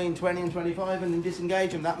between 20 and 25 and then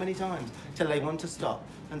disengage them that many times till they want to stop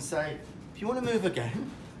and say, if you want to move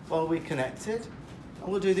again while we're connected,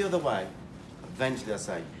 and we'll do the other way. Eventually they'll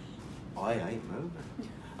say, I ain't moving.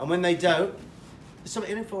 And when they don't, there's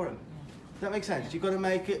something in it for them. Does that make sense? You've got to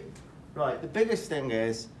make it, right, the biggest thing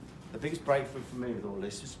is, the biggest breakthrough for me with all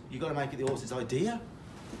this is you've got to make it the horse's idea.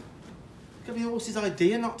 It's got to be the horse's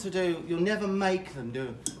idea not to do, you'll never make them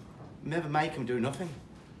do nothing.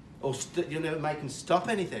 Or you'll never make them stop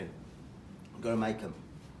anything. You've got to make them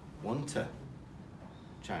want to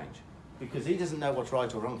change. Because he doesn't know what's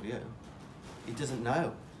right or wrong for you. He doesn't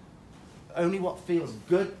know. Only what feels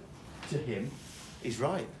good to him is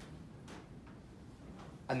right.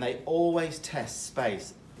 And they always test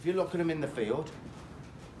space. If you look at them in the field,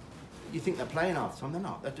 you think they're playing half the time. They're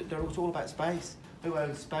not. They're all about space. Who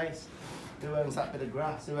owns space? Who owns that bit of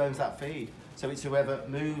grass? Who owns that feed? So it's whoever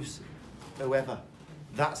moves, whoever.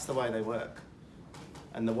 That's the way they work.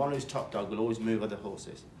 And the one who's top dog will always move other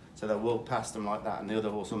horses. So they'll walk past them like that and the other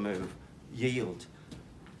horse will move. Yield.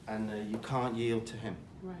 And you can't yield to him.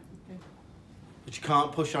 Right, okay. But you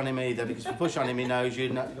can't push on him either, because if you push on him, he knows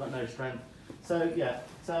you've got no strength. So, yeah.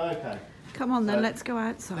 So, okay. Come on then, So, let's go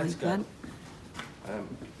outside let's go. then.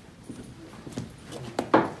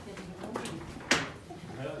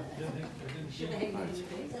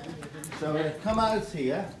 So I'm going to come out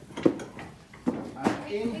here,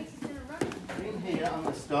 and in here I'm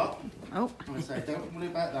going to stop. Oh. I'm going to say, don't worry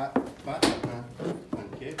about that. Back up now.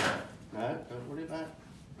 Thank you. No, don't worry about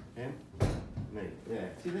him. Me. Yeah.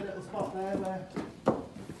 See the little spot there where...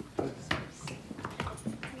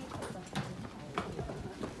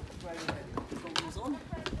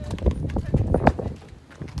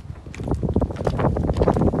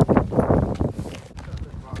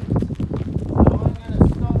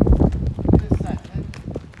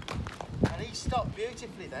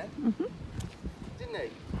 beautifully then, didn't he?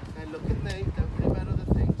 Now look at me, don't worry about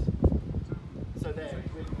other things. So there.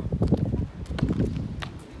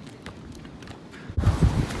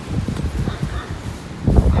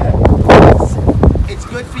 Yeah. It's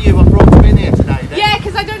good for you I brought him in here today then. Yeah,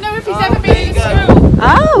 because I don't know if he's Oh, ever there been in you a go. school.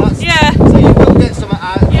 Oh. That's- Yeah. So you will get some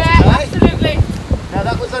out Yeah, today. absolutely. Now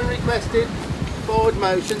that was unrequested forward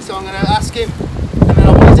motion, so I'm going to ask him, and then I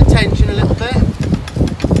want his attention a little bit.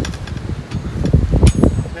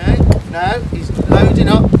 Okay, now he's loading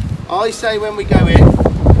up. I say when we go in.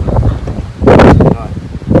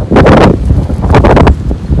 Right.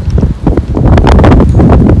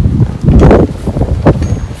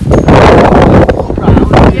 Walk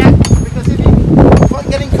round, Yeah. because if I'm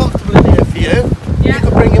getting comfortable in here for you, Yeah. you can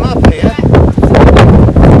bring him up here.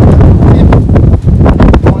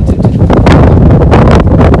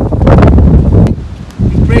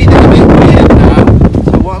 He's breathing a bit weird now,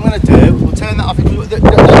 so what I'm going to do, we'll turn that off.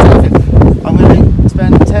 I'm going to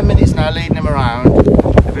spend 10 minutes now leading him around.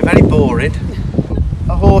 It'll be very boring.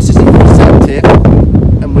 A horse isn't receptive,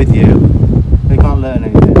 and with you, they can't learn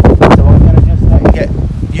anything. So I'm going to just let him get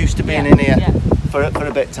used to being in here for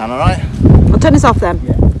a bit, Tan, alright? I'll turn this off then.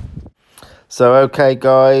 So okay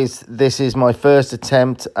guys, this is my first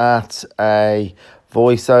attempt at a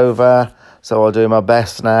voiceover, so I'll do my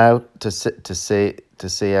best now to see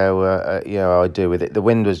how you know, how I do with it. The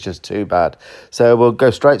wind was just too bad, so we'll go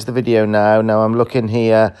straight to the video now. Now I'm looking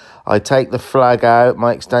here, I take the flag out,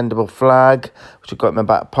 my extendable flag, which I've got in my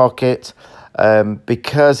back pocket,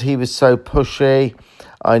 because he was so pushy.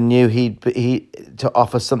 I knew to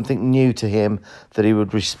offer something new to him, that he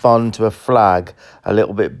would respond to a flag a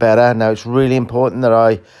little bit better. Now it's really important that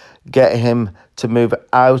I get him to move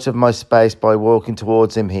out of my space by walking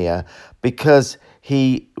towards him here, because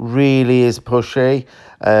he really is pushy,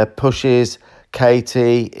 pushes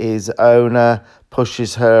Katie, his owner,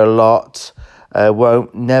 pushes her a lot,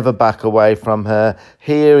 won't never back away from her.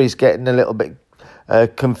 Here he's getting a little bit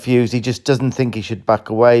confused. He just doesn't think he should back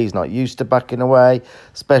away. He's not used to backing away,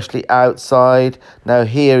 especially outside. Now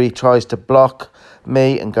here he tries to block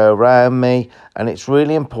me and go around me, and it's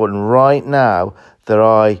really important right now that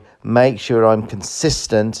I make sure I'm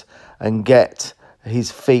consistent and get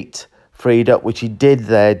his feet freed up, which he did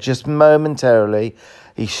there just momentarily.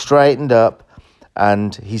 He straightened up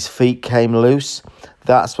and his feet came loose.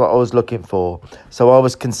 That's what I was looking for. So I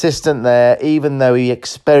was consistent there, even though he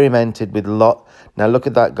experimented with a lot. Now look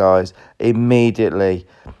at that, guys. Immediately,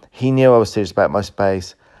 he knew I was serious about my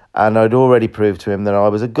space, and I'd already proved to him that I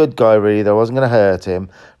was a good guy, really, that I wasn't going to hurt him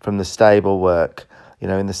from the stable work. You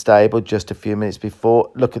know, in the stable just a few minutes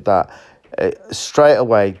before. Look at that. Straight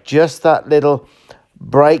away, just that little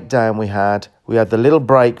breakdown we had the little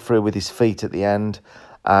breakthrough with his feet at the end,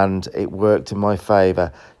 and it worked in my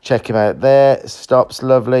favour. Check him out there. Stops,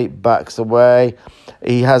 lovely, backs away.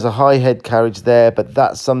 He has a high head carriage there, but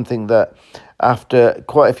that's something that after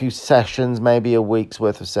quite a few sessions, maybe a week's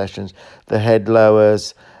worth of sessions, the head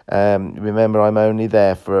lowers. Remember, I'm only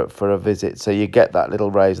there for a visit, so you get that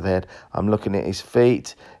little raise of the head. I'm looking at his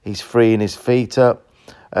feet. He's freeing his feet up.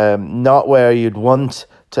 Not where you'd want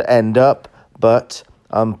to end up, but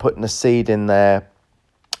I'm putting a seed in there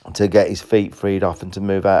to get his feet freed off and to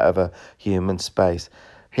move out of a human space.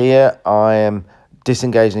 Here I am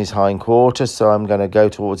disengaging his hindquarters, so I'm going to go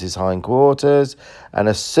towards his hindquarters, and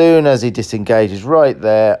as soon as he disengages right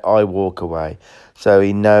there, I walk away. So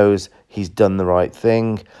he knows he's done the right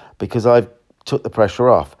thing because I've took the pressure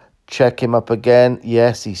off. Check him up again.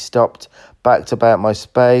 Yes, he stopped, backed about my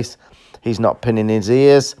space. He's not pinning his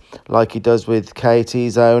ears like he does with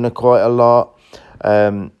Katie's owner quite a lot.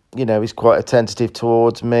 You know, he's quite attentive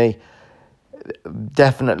towards me.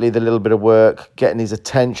 Definitely the little bit of work, getting his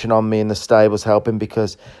attention on me in the stables helping,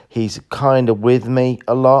 because he's kind of with me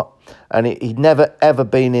a lot. And he'd never, ever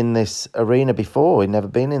been in this arena before. He'd never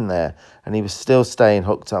been in there. And he was still staying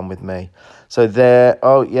hooked on with me. So there,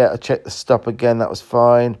 oh, yeah, I checked the stop again. That was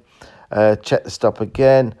fine. Check the stop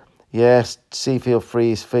again. Yes. See if he'll free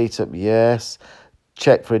his feet up. Yes.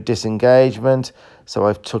 Check for a disengagement. So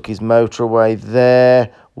I've took his motor away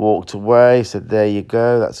there, walked away. So there you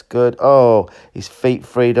go. That's good. Oh, his feet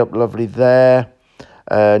freed up lovely there.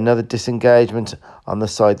 Another disengagement on the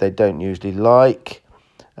side they don't usually like.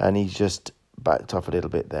 And he's just backed off a little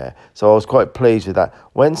bit there. So I was quite pleased with that.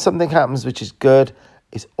 When something happens which is good,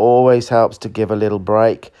 it always helps to give a little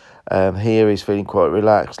break. Here he's feeling quite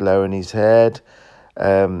relaxed, lowering his head.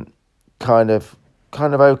 Kind of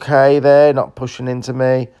okay there, not pushing into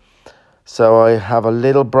me. So I have a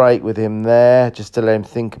little break with him there, just to let him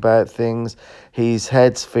think about things. His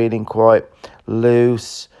head's feeling quite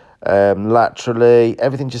loose, laterally.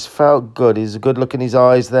 Everything just felt good. He's a good look in his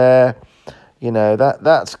eyes there. You know,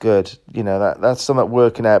 that's good. You know, that's something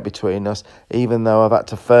working out between us, even though I've had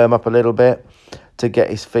to firm up a little bit to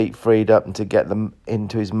get his feet freed up and to get them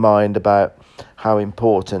into his mind about how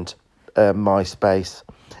important my space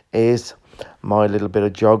is, my little bit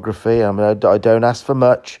of geography. I mean, I don't ask for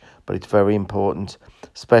much, but it's very important,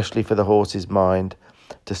 especially for the horse's mind,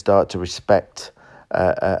 to start to respect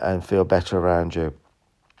and feel better around you.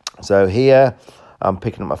 So here, I'm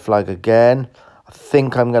picking up my flag again. I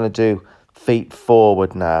think I'm going to do feet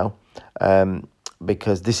forward now,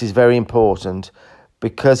 because this is very important.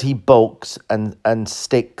 Because he bulks and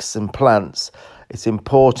sticks and plants, it's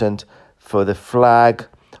important for the flag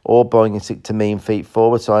or bowing stick to mean feet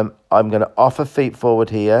forward. So I'm going to offer feet forward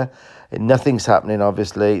here. Nothing's happening,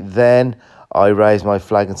 obviously. Then I raise my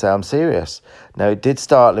flag and say I'm serious. Now, it did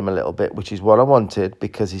startle him a little bit, which is what I wanted,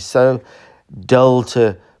 because he's so dull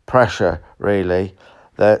to pressure, really,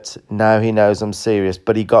 that now he knows I'm serious.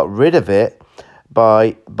 But he got rid of it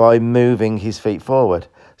by moving his feet forward.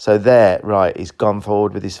 So there, right, he's gone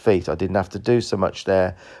forward with his feet. I didn't have to do so much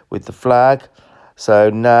there with the flag. So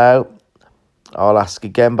now I'll ask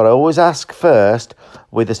again, but I always ask first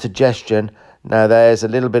with a suggestion. Now there's a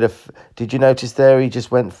little bit of, did you notice there he just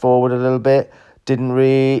went forward a little bit?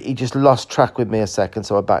 He just lost track with me a second,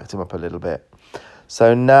 so I backed him up a little bit.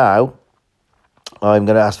 So now I'm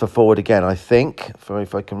going to ask for forward again, I think,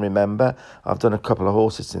 if I can remember. I've done a couple of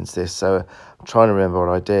horses since this, so I'm trying to remember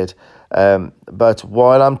what I did. But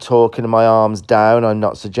while I'm talking, my arms down, I'm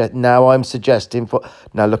not now I'm suggesting for,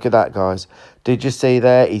 now look at that, guys. Did you see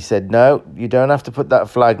there? He said, no, you don't have to put that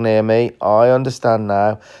flag near me. I understand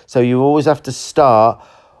now. So you always have to start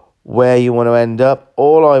where you want to end up.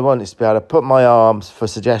 All I want is to be able to put my arms for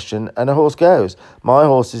suggestion and a horse goes. My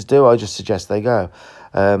horses do, I just suggest they go.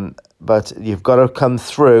 But you've got to come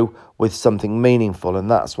through with something meaningful, and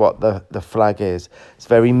that's what the flag is. It's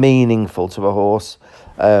very meaningful to a horse.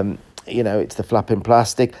 You know, it's the flapping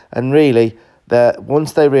plastic, and really that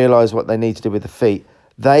once they realise what they need to do with the feet,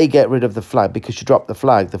 they get rid of the flag. Because you drop the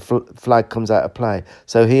flag, the flag comes out of play.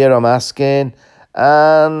 So here I'm asking,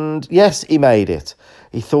 and yes, he made it.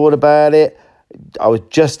 He thought about it. I was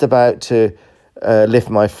just about to lift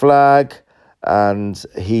my flag, and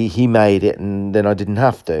he made it, and then I didn't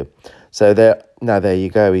have to. So there you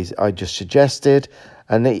go. I just suggested,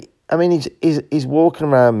 and he's walking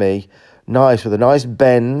around me nice with a nice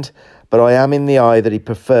bend, but I am in the eye that he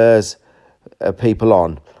prefers people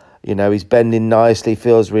on. You know, he's bending nicely,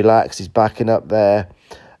 feels relaxed. He's backing up there.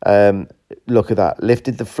 Look at that.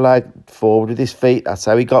 Lifted the flag forward with his feet. That's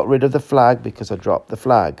how he got rid of the flag, because I dropped the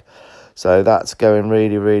flag. So that's going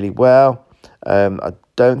really, really well. I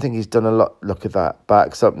don't think he's done a lot. Look at that.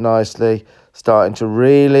 Backs up nicely. Starting to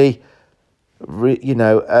really,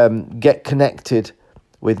 get connected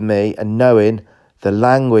with me, and knowing the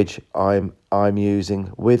language I'm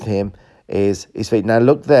using with him is his feet. Now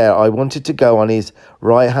look there. I wanted to go on his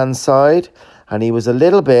right-hand side, and he was a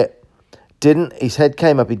little bit... his head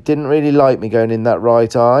came up. He didn't really like me going in that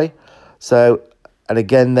right eye. So, and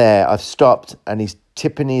again there, I've stopped, and he's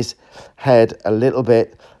tipping his head a little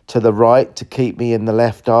bit to the right to keep me in the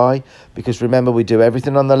left eye, because remember, we do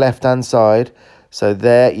everything on the left-hand side. So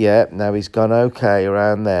there, yeah, now he's gone okay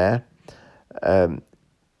around there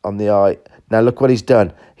on the eye. Now look what he's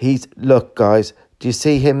done. Look, guys, do you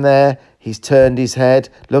see him there? He's turned his head.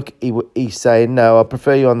 Look, he's saying, no, I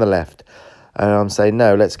prefer you on the left. And I'm saying,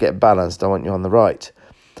 no, let's get balanced. I want you on the right.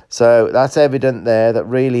 So that's evident there that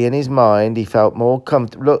really in his mind, he felt more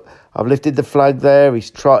comfortable. Look, I've lifted the flag there.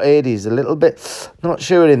 He's trotted. He's a little bit not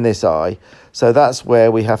sure in this eye. So that's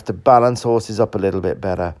where we have to balance horses up a little bit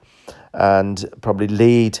better, and probably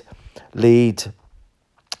lead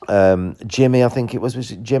Jimmy, I think it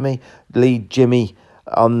was it Jimmy? Lead Jimmy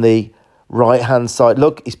on the right-hand side.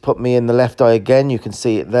 Look, he's put me in the left eye again. You can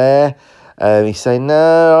see it there. He's saying,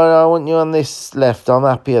 no, I want you on this left. I'm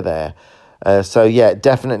happier there. So, yeah, it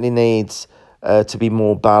definitely needs to be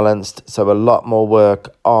more balanced. So a lot more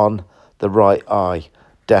work on the right eye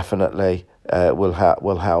definitely will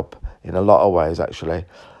help in a lot of ways, actually.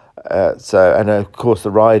 And of course, the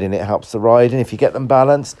riding, it helps the riding if you get them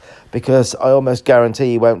balanced, because I almost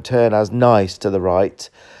guarantee he won't turn as nice to the right,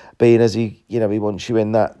 being as he wants you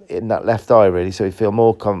in that left eye, really. So he feel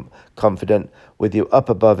more confident with you up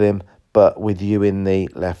above him, but with you in the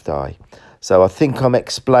left eye. So I think I'm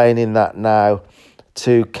explaining that now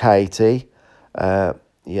to Katie. Yeah,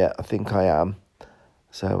 I think I am.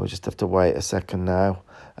 So we'll just have to wait a second now.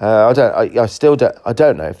 I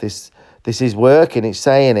don't know if this is working. It's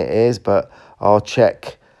saying it is, but I'll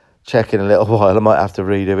check in a little while. I might have to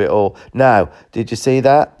redo it all. Now, did you see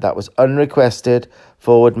that? That was unrequested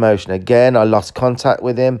forward motion. Again, I lost contact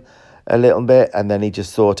with him a little bit, and then he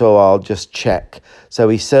just thought, oh, I'll just check. So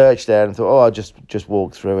he searched there and thought, oh, I'll just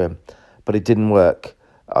walk through him. But it didn't work.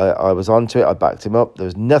 I was onto it. I backed him up. There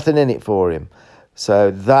was nothing in it for him.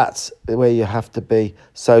 So that's where you have to be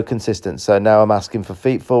so consistent. So now I'm asking for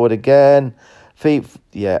feet forward again.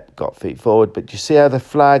 Got feet forward. But you see how the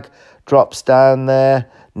flag drops down there?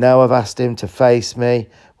 Now I've asked him to face me,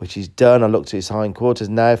 which he's done. I looked at his hindquarters.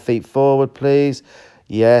 Now feet forward, please.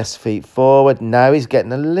 Yes, feet forward. Now he's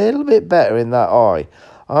getting a little bit better in that eye.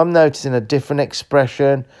 I'm noticing a different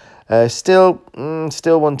expression. Still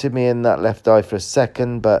wanted me in that left eye for a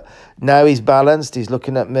second, but now he's balanced. He's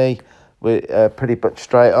looking at me with pretty much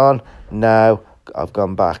straight on. Now I've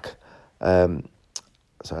gone back.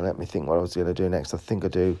 So let me think what I was going to do next. I think I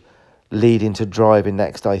do lead into driving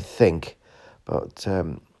next, I think. But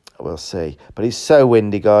we'll see. But it's so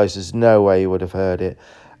windy, guys. There's no way you would have heard it.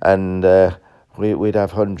 And we'd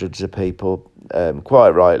have hundreds of people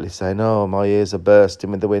quite rightly saying, oh, my ears are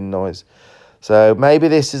bursting with the wind noise. So maybe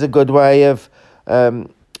this is a good way of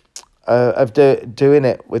doing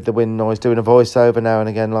it with the wind noise, doing a voiceover now and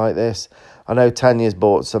again like this. I know Tanya's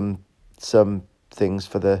bought some things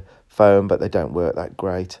for the phone, but they don't work that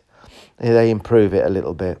great. They improve it a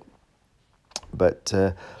little bit. But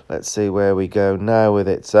let's see where we go now with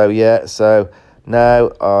it. So, yeah, so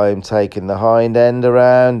now I'm taking the hind end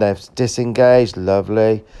around. They've disengaged.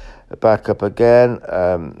 Lovely. Back up again.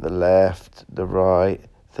 The left, the right,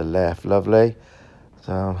 the left. Lovely.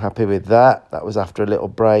 So I'm happy with that. That was after a little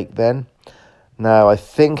break then. Now I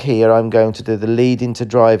think here I'm going to do the lead into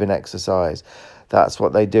driving exercise. That's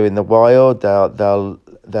what they do in the wild.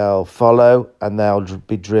 They'll follow and they'll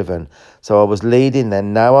be driven. So I was leading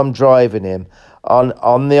then. Now I'm driving him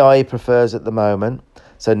on the eye he prefers at the moment.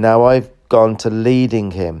 So now I've gone to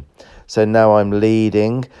leading him. So now I'm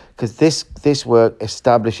leading, because this work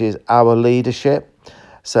establishes our leadership.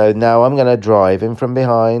 So now I'm going to drive him from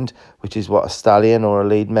behind, which is what a stallion or a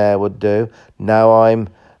lead mare would do. Now I'm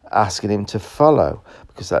asking him to follow,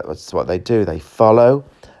 because that's what they do. They follow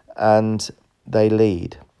and they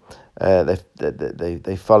lead.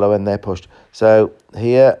 They follow and they're pushed. So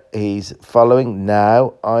here he's following.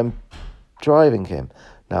 Now I'm driving him.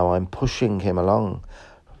 Now I'm pushing him along.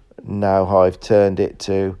 Now I've turned it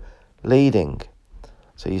to leading.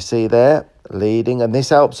 So you see there, leading, and this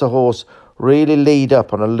helps a horse really lead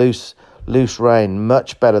up on a loose rein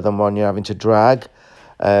much better than one you're having to drag.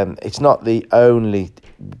 It's not the only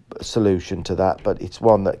solution to that, but it's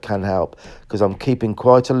one that can help, because I'm keeping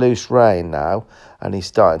quite a loose rein now, and he's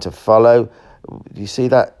starting to follow. You see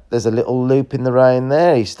that there's a little loop in the rein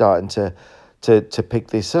there. He's starting to pick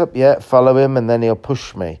this up. Yeah, follow him, and then he'll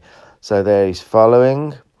push me. So there he's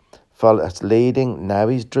following. That's leading. Now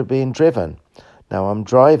he's being driven. Now I'm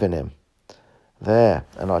driving him there,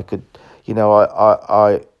 and I could, you know,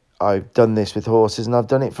 I've done this with horses, and I've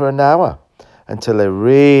done it for an hour until they're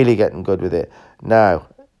really getting good with it. Now,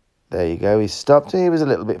 there you go. He's stopped. He was a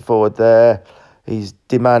little bit forward there. He's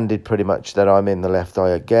demanded pretty much that I'm in the left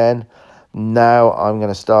eye again. Now I'm going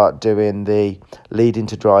to start doing the leading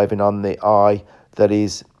to driving on the eye that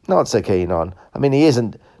he's not so keen on. I mean, he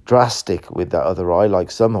isn't drastic with that other eye, like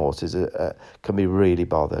some horses can be really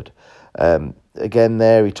bothered. Again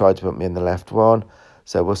there, he tried to put me in the left one.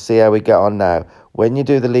 So we'll see how we get on now. When you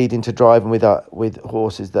do the leading to driving with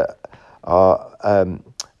horses that are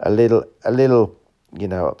a little, you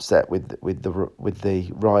know, upset with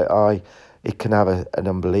the right eye, it can have an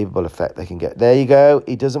unbelievable effect they can get. There you go.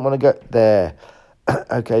 He doesn't want to go there.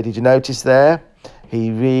 Okay, did you notice there? He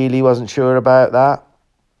really wasn't sure about that.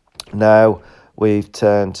 Now we've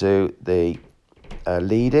turned to the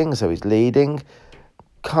leading. So he's leading.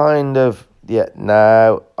 Kind of, yeah,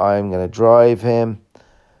 now I'm going to drive him.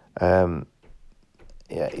 Yeah,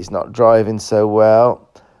 he's not driving so well.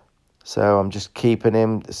 So I'm just keeping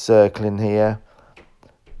him circling here.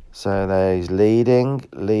 So there he's leading.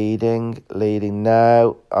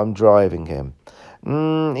 Now I'm driving him.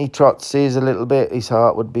 He trotsies a little bit. His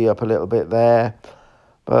heart would be up a little bit there,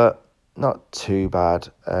 but not too bad.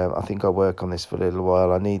 I think I'll work on this for a little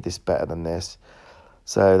while. I need this better than this.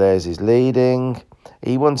 So there's his leading.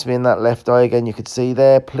 He wants me in that left eye again. You could see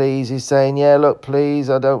there, please. He's saying, yeah, look, please,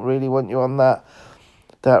 I don't really want you on that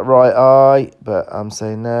right eye. But I'm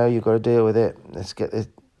saying, no, you've got to deal with it. Let's get this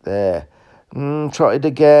there. Trotted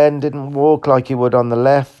again. Didn't walk like he would on the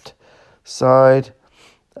left side.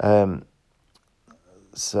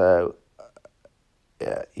 So,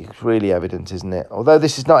 yeah, it's really evident, isn't it? Although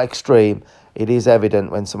this is not extreme, it is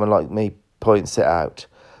evident when someone like me points it out.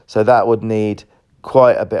 So that would need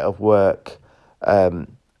quite a bit of work of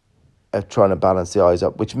trying to balance the eyes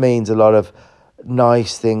up, which means a lot of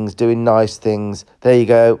nice things, doing nice things. There you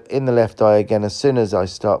go, in the left eye again as soon as I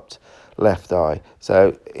stopped, left eye.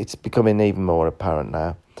 So it's becoming even more apparent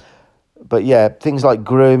now. But yeah, things like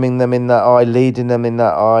grooming them in that eye, leading them in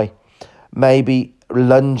that eye, maybe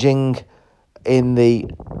lunging in the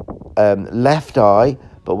left eye,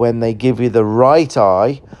 but when they give you the right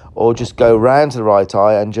eye, or just go round to the right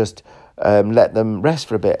eye and just let them rest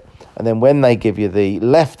for a bit. And then when they give you the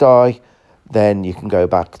left eye, then you can go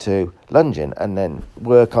back to lunging and then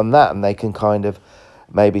work on that. And they can kind of,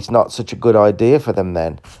 maybe it's not such a good idea for them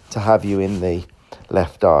then to have you in the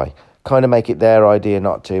left eye. Kind of make it their idea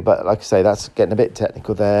not to. But like I say, that's getting a bit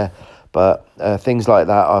technical there. But things like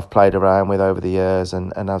that I've played around with over the years.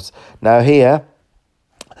 And now here,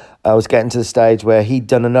 I was getting to the stage where he'd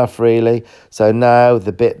done enough, really. So now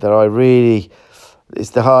the bit that I really...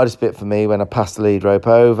 It's the hardest bit for me when I pass the lead rope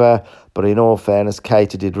over. But in all fairness,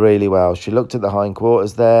 Katie did really well. She looked at the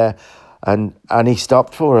hindquarters there, and he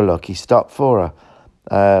stopped for her, look. He stopped for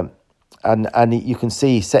her. And you can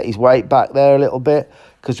see he set his weight back there a little bit.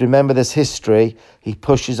 Because remember, there's history. He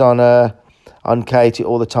pushes on her, on Katie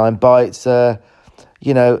all the time, bites her.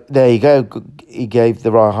 You know, there you go. He gave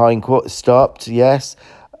the right hindquarters, stopped, yes.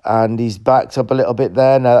 And he's backed up a little bit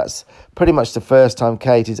there. Now, that's pretty much the first time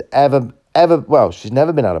Katie's ever, well, she's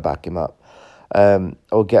never been able to back him up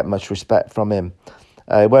or get much respect from him.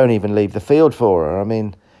 He won't even leave the field for her. I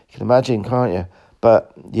mean, you can imagine, can't you?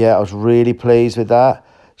 But, yeah, I was really pleased with that.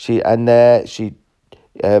 She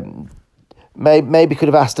maybe could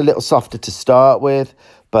have asked a little softer to start with.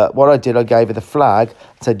 But what I did, I gave her the flag.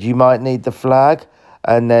 Said, you might need the flag.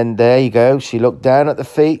 And then there you go. She looked down at the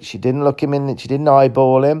feet. She didn't look him in. She didn't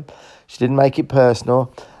eyeball him. She didn't make it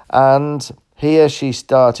personal. And here she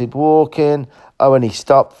started walking. Oh, and he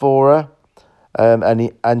stopped for her.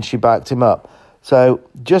 And she backed him up. So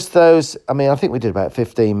just those, I mean, I think we did about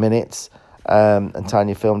 15 minutes. and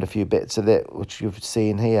Tanya filmed a few bits of it, which you've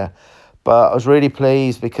seen here. But I was really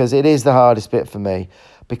pleased because it is the hardest bit for me,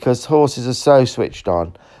 because horses are so switched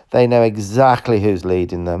on. They know exactly who's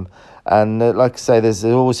leading them. And like I say, there's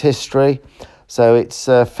always history. So it's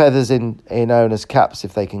feathers in owners' caps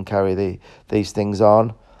if they can carry these things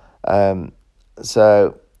on.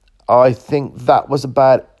 So I think that was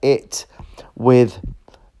about it with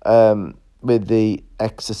the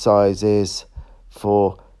exercises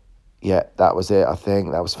for, yeah, that was it. I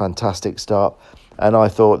think that was fantastic start. And I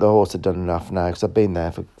thought the horse had done enough now, because I've been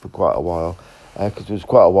there for quite a while, because it was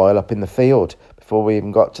quite a while up in the field before we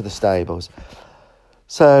even got to the stables.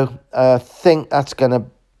 So I think that's going to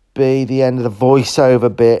be the end of the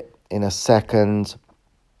voiceover bit in a second.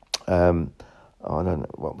 I don't know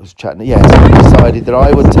what was chatting. Yes, I decided that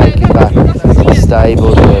I would take it back to the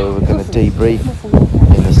stables, where we were going to debrief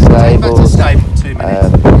in the stables.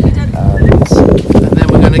 And then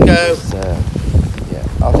we're going to go. Yeah,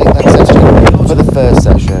 I think that session for the first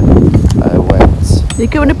session went. You're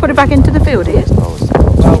going to put it back into the field, are you?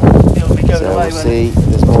 So we'll see.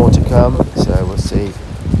 There's more to come. So we'll see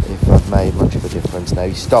if I've made much of a difference. Now,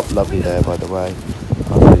 he stopped lovely there, by the way.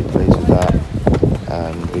 I'm really pleased with that.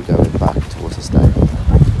 And we're going back towards the stable.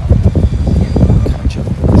 Catch up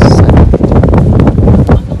in a second.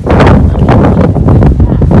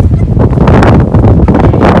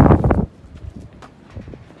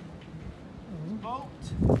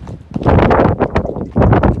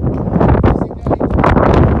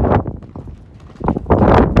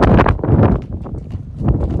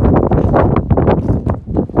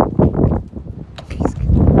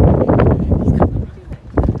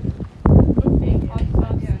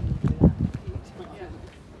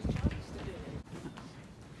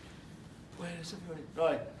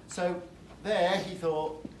 Right, so there he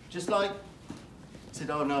thought, just like, said,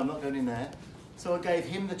 oh no, I'm not going in there. So I gave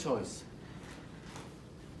him the choice.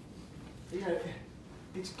 You know,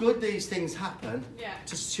 it's good these things happen,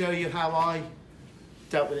 to show you how I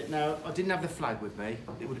dealt with it. Now, I didn't have the flag with me.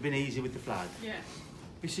 It would have been easy with the flag. Yeah.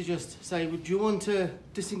 We should just say, would you want to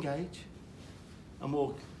disengage and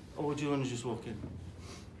walk, or would you want to just walk in?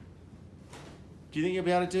 Do you think you'll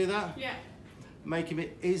be able to do that? Yeah. Make him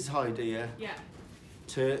his idea. Yeah.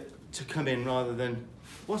 To come in rather than,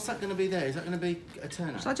 what's that going to be there? Is that going to be a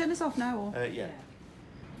turn out? Shall I turn this off now? Or? Yeah.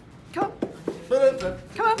 Come on.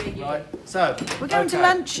 Come on. Right, so. We're going to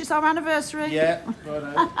lunch, it's our anniversary. Yeah,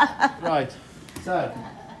 right. So,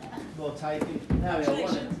 we'll take it. Now he'll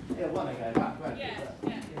want to go back, won't he?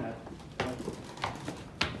 But, you know.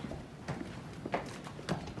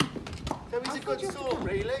 So he's a good sort,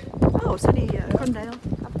 really. Oh, it's only Crundale.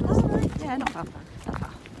 Oh, right. Yeah, not far. Not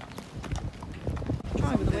far.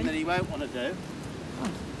 Something that he won't want to do. Oh.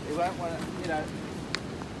 He won't want to, you know,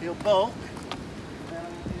 he'll bulk.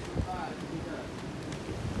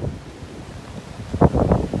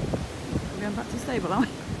 We're going back to the stable, aren't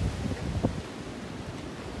we?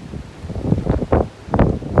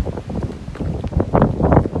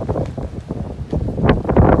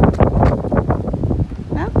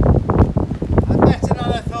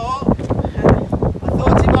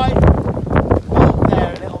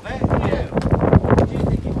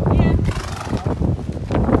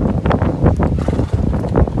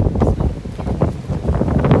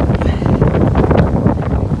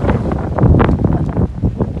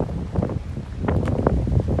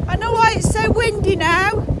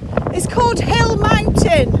 Now it's called Hill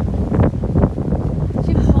Mountain.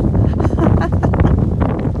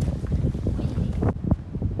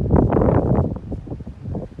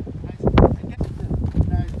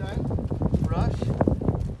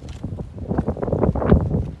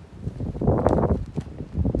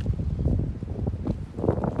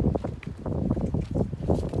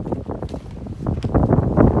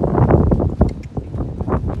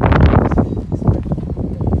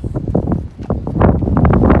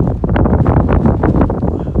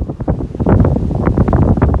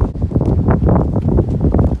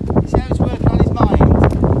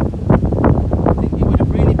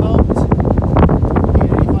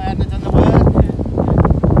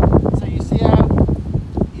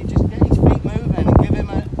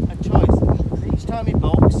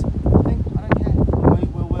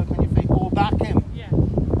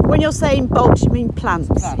 When you're saying bulbs, you mean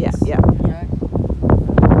plants? Yeah, yeah. Okay.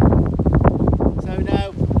 So now,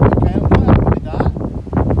 okay, I'm quite happy with that.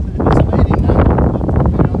 So there's some aid in now.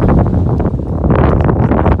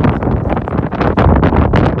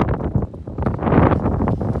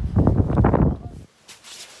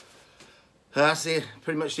 That's it,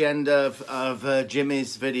 pretty much the end of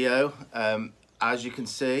Jimmy's video. As you can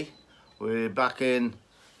see, we're back in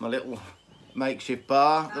my little makeshift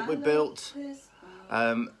bar that we built.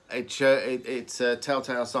 It's a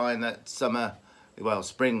telltale sign that summer, well,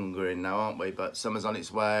 spring we're in now, aren't we? But summer's on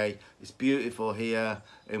its way. It's beautiful here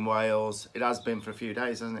in Wales. It has been for a few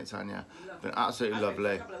days, hasn't it, Tanya? Lovely. Been absolutely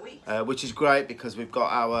lovely. For a couple of weeks. Which is great because we've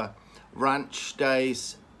got our ranch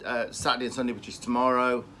days, Saturday and Sunday, which is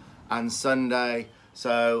tomorrow, and Sunday.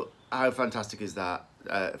 So how fantastic is that?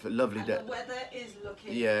 Lovely day. The weather is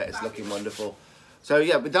looking it's looking wonderful. So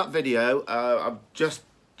yeah, with that video, I've just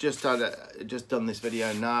done this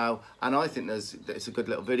video now, and I think it's a good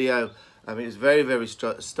little video. I mean, it's very, very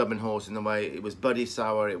stubborn horse in the way it was buddy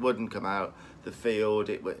sour. It wouldn't come out the field.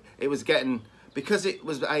 It was getting, because it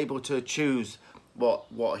was able to choose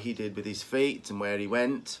what he did with his feet and where he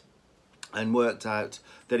went, and worked out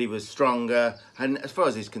that he was stronger. And as far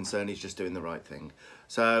as he's concerned, he's just doing the right thing.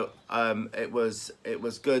 So it was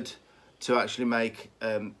good to actually make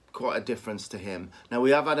quite a difference to him. Now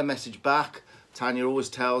we have had a message back. Tanya always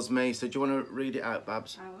tells me, so do you want to read it out,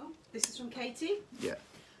 Babs? I will. This is from Katie. Yeah.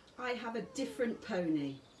 I have a different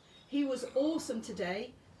pony. He was awesome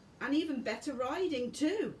today, and even better riding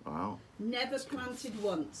too. Wow. Never planted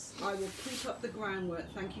once. I will keep up the groundwork.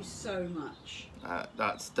 Thank you so much.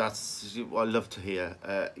 That's what I love to hear.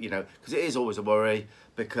 You know, because it is always a worry.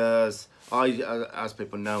 Because as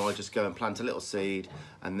people know, I just go and plant a little seed,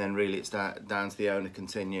 and then really it's down to the owner to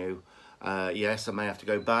continue. Yes, I may have to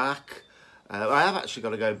go back. I have actually got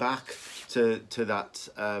to go back to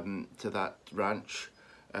that ranch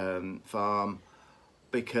farm,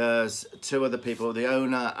 because two other people, the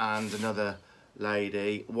owner and another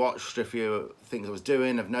lady, watched a few things I was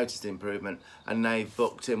doing, have noticed the improvement, and they've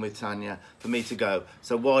booked in with Tanya for me to go.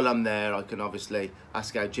 So while I'm there, I can obviously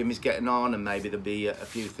ask how Jimmy's getting on, and maybe there'll be a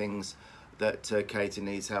few things that Katie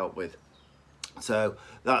needs help with. So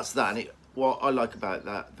that's that. And what I like about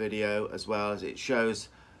that video as well is it shows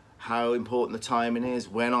how important the timing is.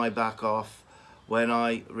 When I back off, when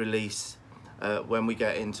I release, when we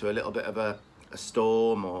get into a little bit of a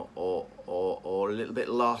storm or a little bit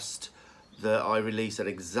lost, that I release at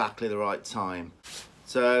exactly the right time.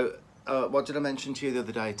 So what did I mention to you the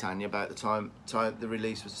other day, Tanya, about the time the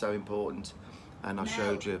release was so important? And I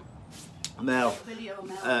showed you Mel.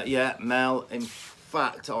 Yeah, Mel. In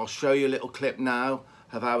fact, I'll show you a little clip now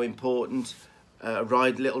of how important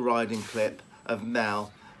little riding clip of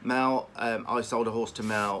Mel. Mel, I sold a horse to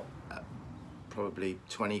Mel probably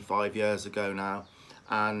 25 years ago now,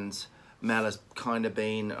 and Mel has kind of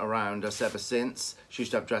been around us ever since. She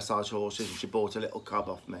used to have dressage horses, and she bought a little cub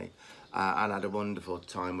off me, and had a wonderful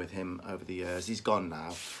time with him over the years. He's gone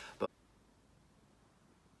now, but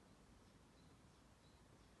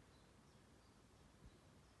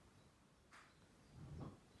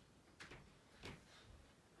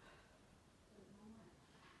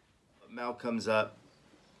Mel comes up,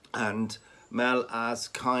 and Mel has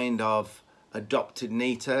kind of adopted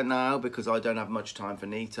Nita now, because I don't have much time for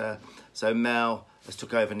Nita. So Mel has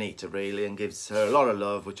took over Nita really, and gives her a lot of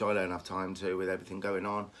love, which I don't have time to with everything going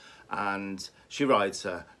on. And she rides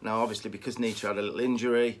her. Now obviously, because Nita had a little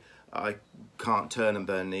injury, I can't turn and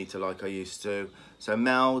burn Nita like I used to. So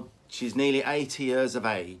Mel, she's nearly 80 years of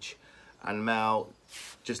age, and Mel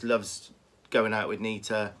just loves going out with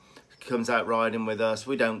Nita, comes out riding with us.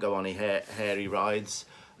 We don't go on any hairy rides.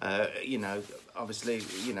 You know, obviously,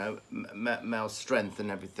 you know, Mel's strength and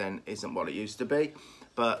everything isn't what it used to be,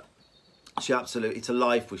 but she absolutely, it's a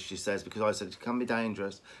life, which she says, because I said it can be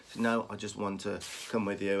dangerous. She said, no, I just want to come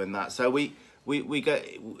with you and that. So we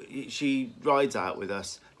she rides out with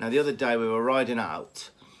us. Now the other day we were riding out,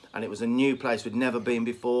 and it was a new place we'd never been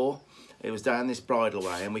before. It was down this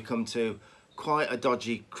bridleway, and we come to quite a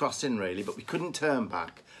dodgy crossing really, but we couldn't turn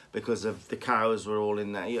back because of the cows were all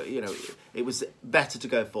in there. You know, it was better to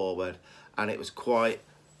go forward, and it was quite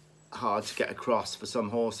hard to get across for some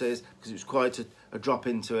horses, because it was quite a drop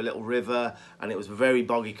into a little river, and it was very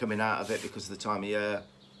boggy coming out of it because of the time of year.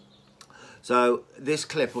 So this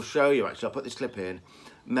clip will show you, actually, I'll put this clip in.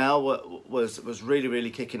 Mel was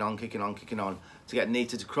really kicking on to get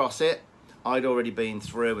Nita to cross it. I'd already been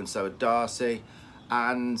through, and so had Darcy.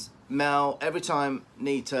 And Mel, every time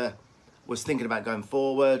Nita was thinking about going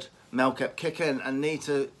forward, Mel kept kicking, and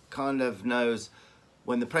Nita kind of knows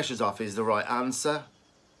when the pressure's off is the right answer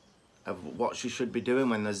of what she should be doing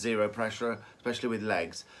when there's zero pressure, especially with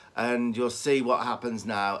legs. And you'll see what happens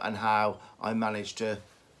now, and how I managed to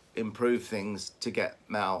improve things to get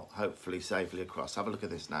Mel hopefully safely across. Have a look at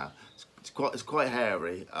this now. It's quite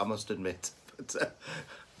hairy, I must admit. But,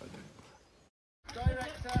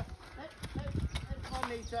 Director, come on,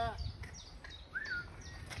 Nita.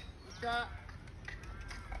 Nita,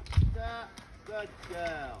 good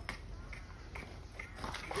girl.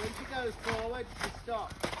 When she goes forward, you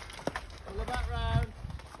stop. Pull her back round.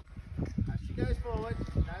 As she goes forward,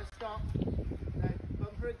 now stop. Now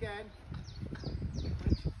bump her again.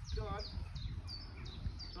 Go on.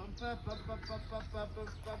 Bump her, bump, bump, bump, bump, bump, bump,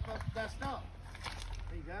 bump, bump. Now stop.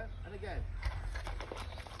 There you go. And again.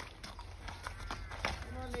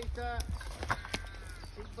 Come on, Nita.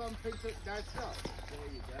 Keep bumping to now stop.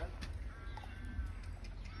 There you go.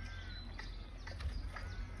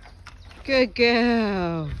 Good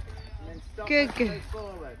girl. And then stop Good as she girl. goes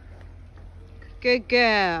forward. Good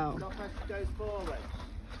girl. Stop as she goes forward.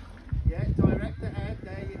 Yeah, direct the head.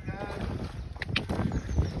 There you go.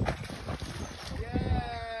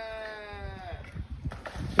 Yeah.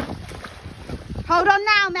 Hold on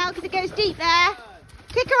now, Mel, because it goes deep there.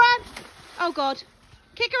 Kick her on. Oh, God.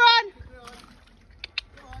 Kick her on.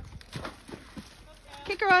 Go on.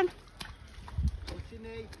 Kick her on. Push your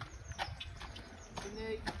knee. Push your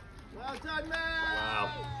knee. Well done, Mel. Wow.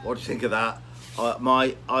 What do you think of that?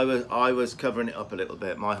 I was covering it up a little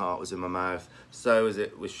bit. My heart was in my mouth. So is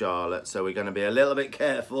it with Charlotte. So we're going to be a little bit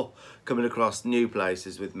careful coming across new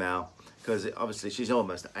places with Mel, because obviously she's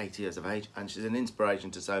almost 80 years of age and she's an inspiration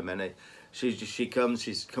to so many. She's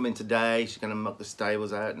coming today. She's going to muck the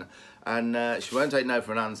stables out and she won't take no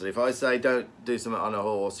for an answer. If I say don't do something on a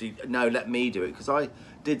horse, no, let me do it, because I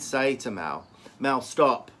did say to Mel,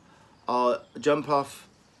 stop. I'll jump off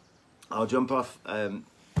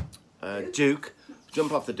Duke,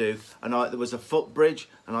 jump off the Duke, and there was a footbridge,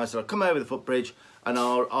 and I said, I'll come over the footbridge and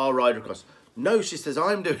I'll ride across. No, she says,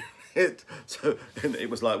 I'm doing it. So and it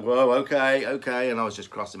was like, whoa, okay, and I was just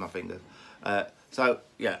crossing my fingers. So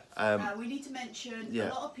yeah. We need to mention, yeah.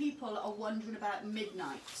 A lot of people are wondering about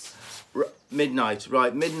midnight. Midnight,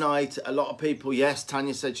 right, midnight. A lot of people, yes,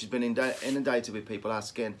 Tanya said she's been inundated with people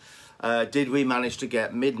asking, did we manage to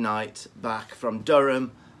get midnight back from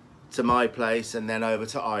Durham to my place and then over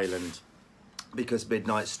to Ireland, because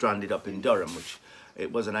midnight stranded up in Durham, which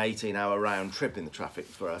it was an 18-hour round trip in the traffic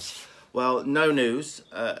for us. Well, no news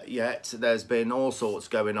yet. There's been all sorts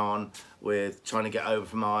going on with trying to get over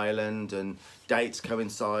from Ireland and dates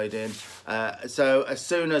coinciding. So as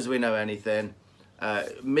soon as we know anything,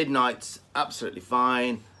 midnight's absolutely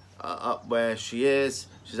fine up where she is.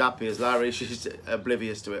 She's happy as Larry. She's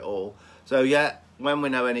oblivious to it all. So yeah, when we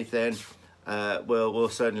know anything, we'll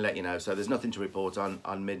certainly let you know. So there's nothing to report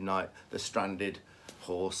on midnight, the stranded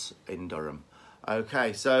horse in Durham.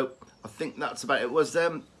 Okay, so I think that's about it. Was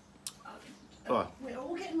We're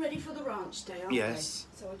all getting ready for the ranch day, aren't yes.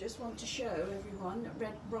 we? So I just want to show everyone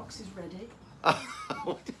that Rox is ready.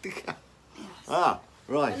 Yes. Ah,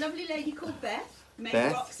 right. A lovely lady called Beth made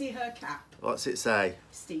Beth? Roxy her cap. What's it say?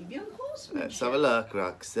 Steve Young Horseman. Let's have a look,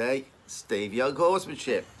 Roxy. Steve Young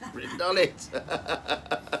Horsemanship written on it.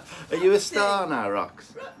 Are you a star now,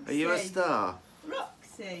 Rox? Are you a star?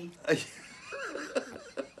 Roxy.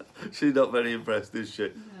 She's not very impressed, is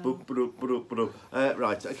she? No.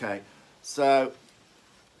 Right, okay. So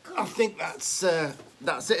I think that's it,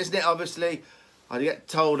 isn't it? Obviously, I get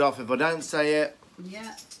told off if I don't say it.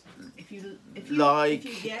 Yeah. If you like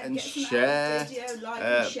get and some share, video, like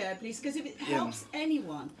and share, please, because if it helps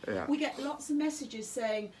anyone, yeah. We get lots of messages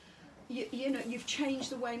saying, you know, you've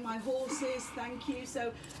changed the way my horse is. Thank you.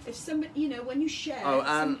 So if somebody, you know, when you share.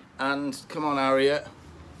 Oh, and come on, Harriet.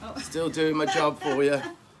 Oh. Still doing my job for you.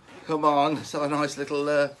 Come on, so a nice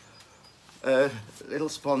little little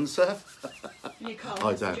sponsor. And your Carl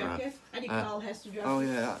Hester jacket. And your Carl Hester jacket. Oh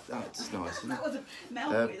yeah, that's nice. Isn't That it? was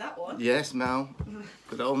Mel with that one. Yes, Mel.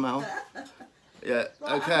 Good old Mel. Yeah.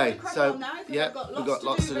 Right, okay. So yeah, we've got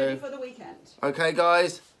lots to do for the weekend. Okay,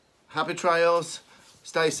 guys. Happy trails.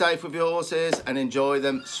 Stay safe with your horses and enjoy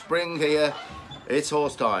them. Spring here. It's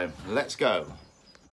horse time. Let's go.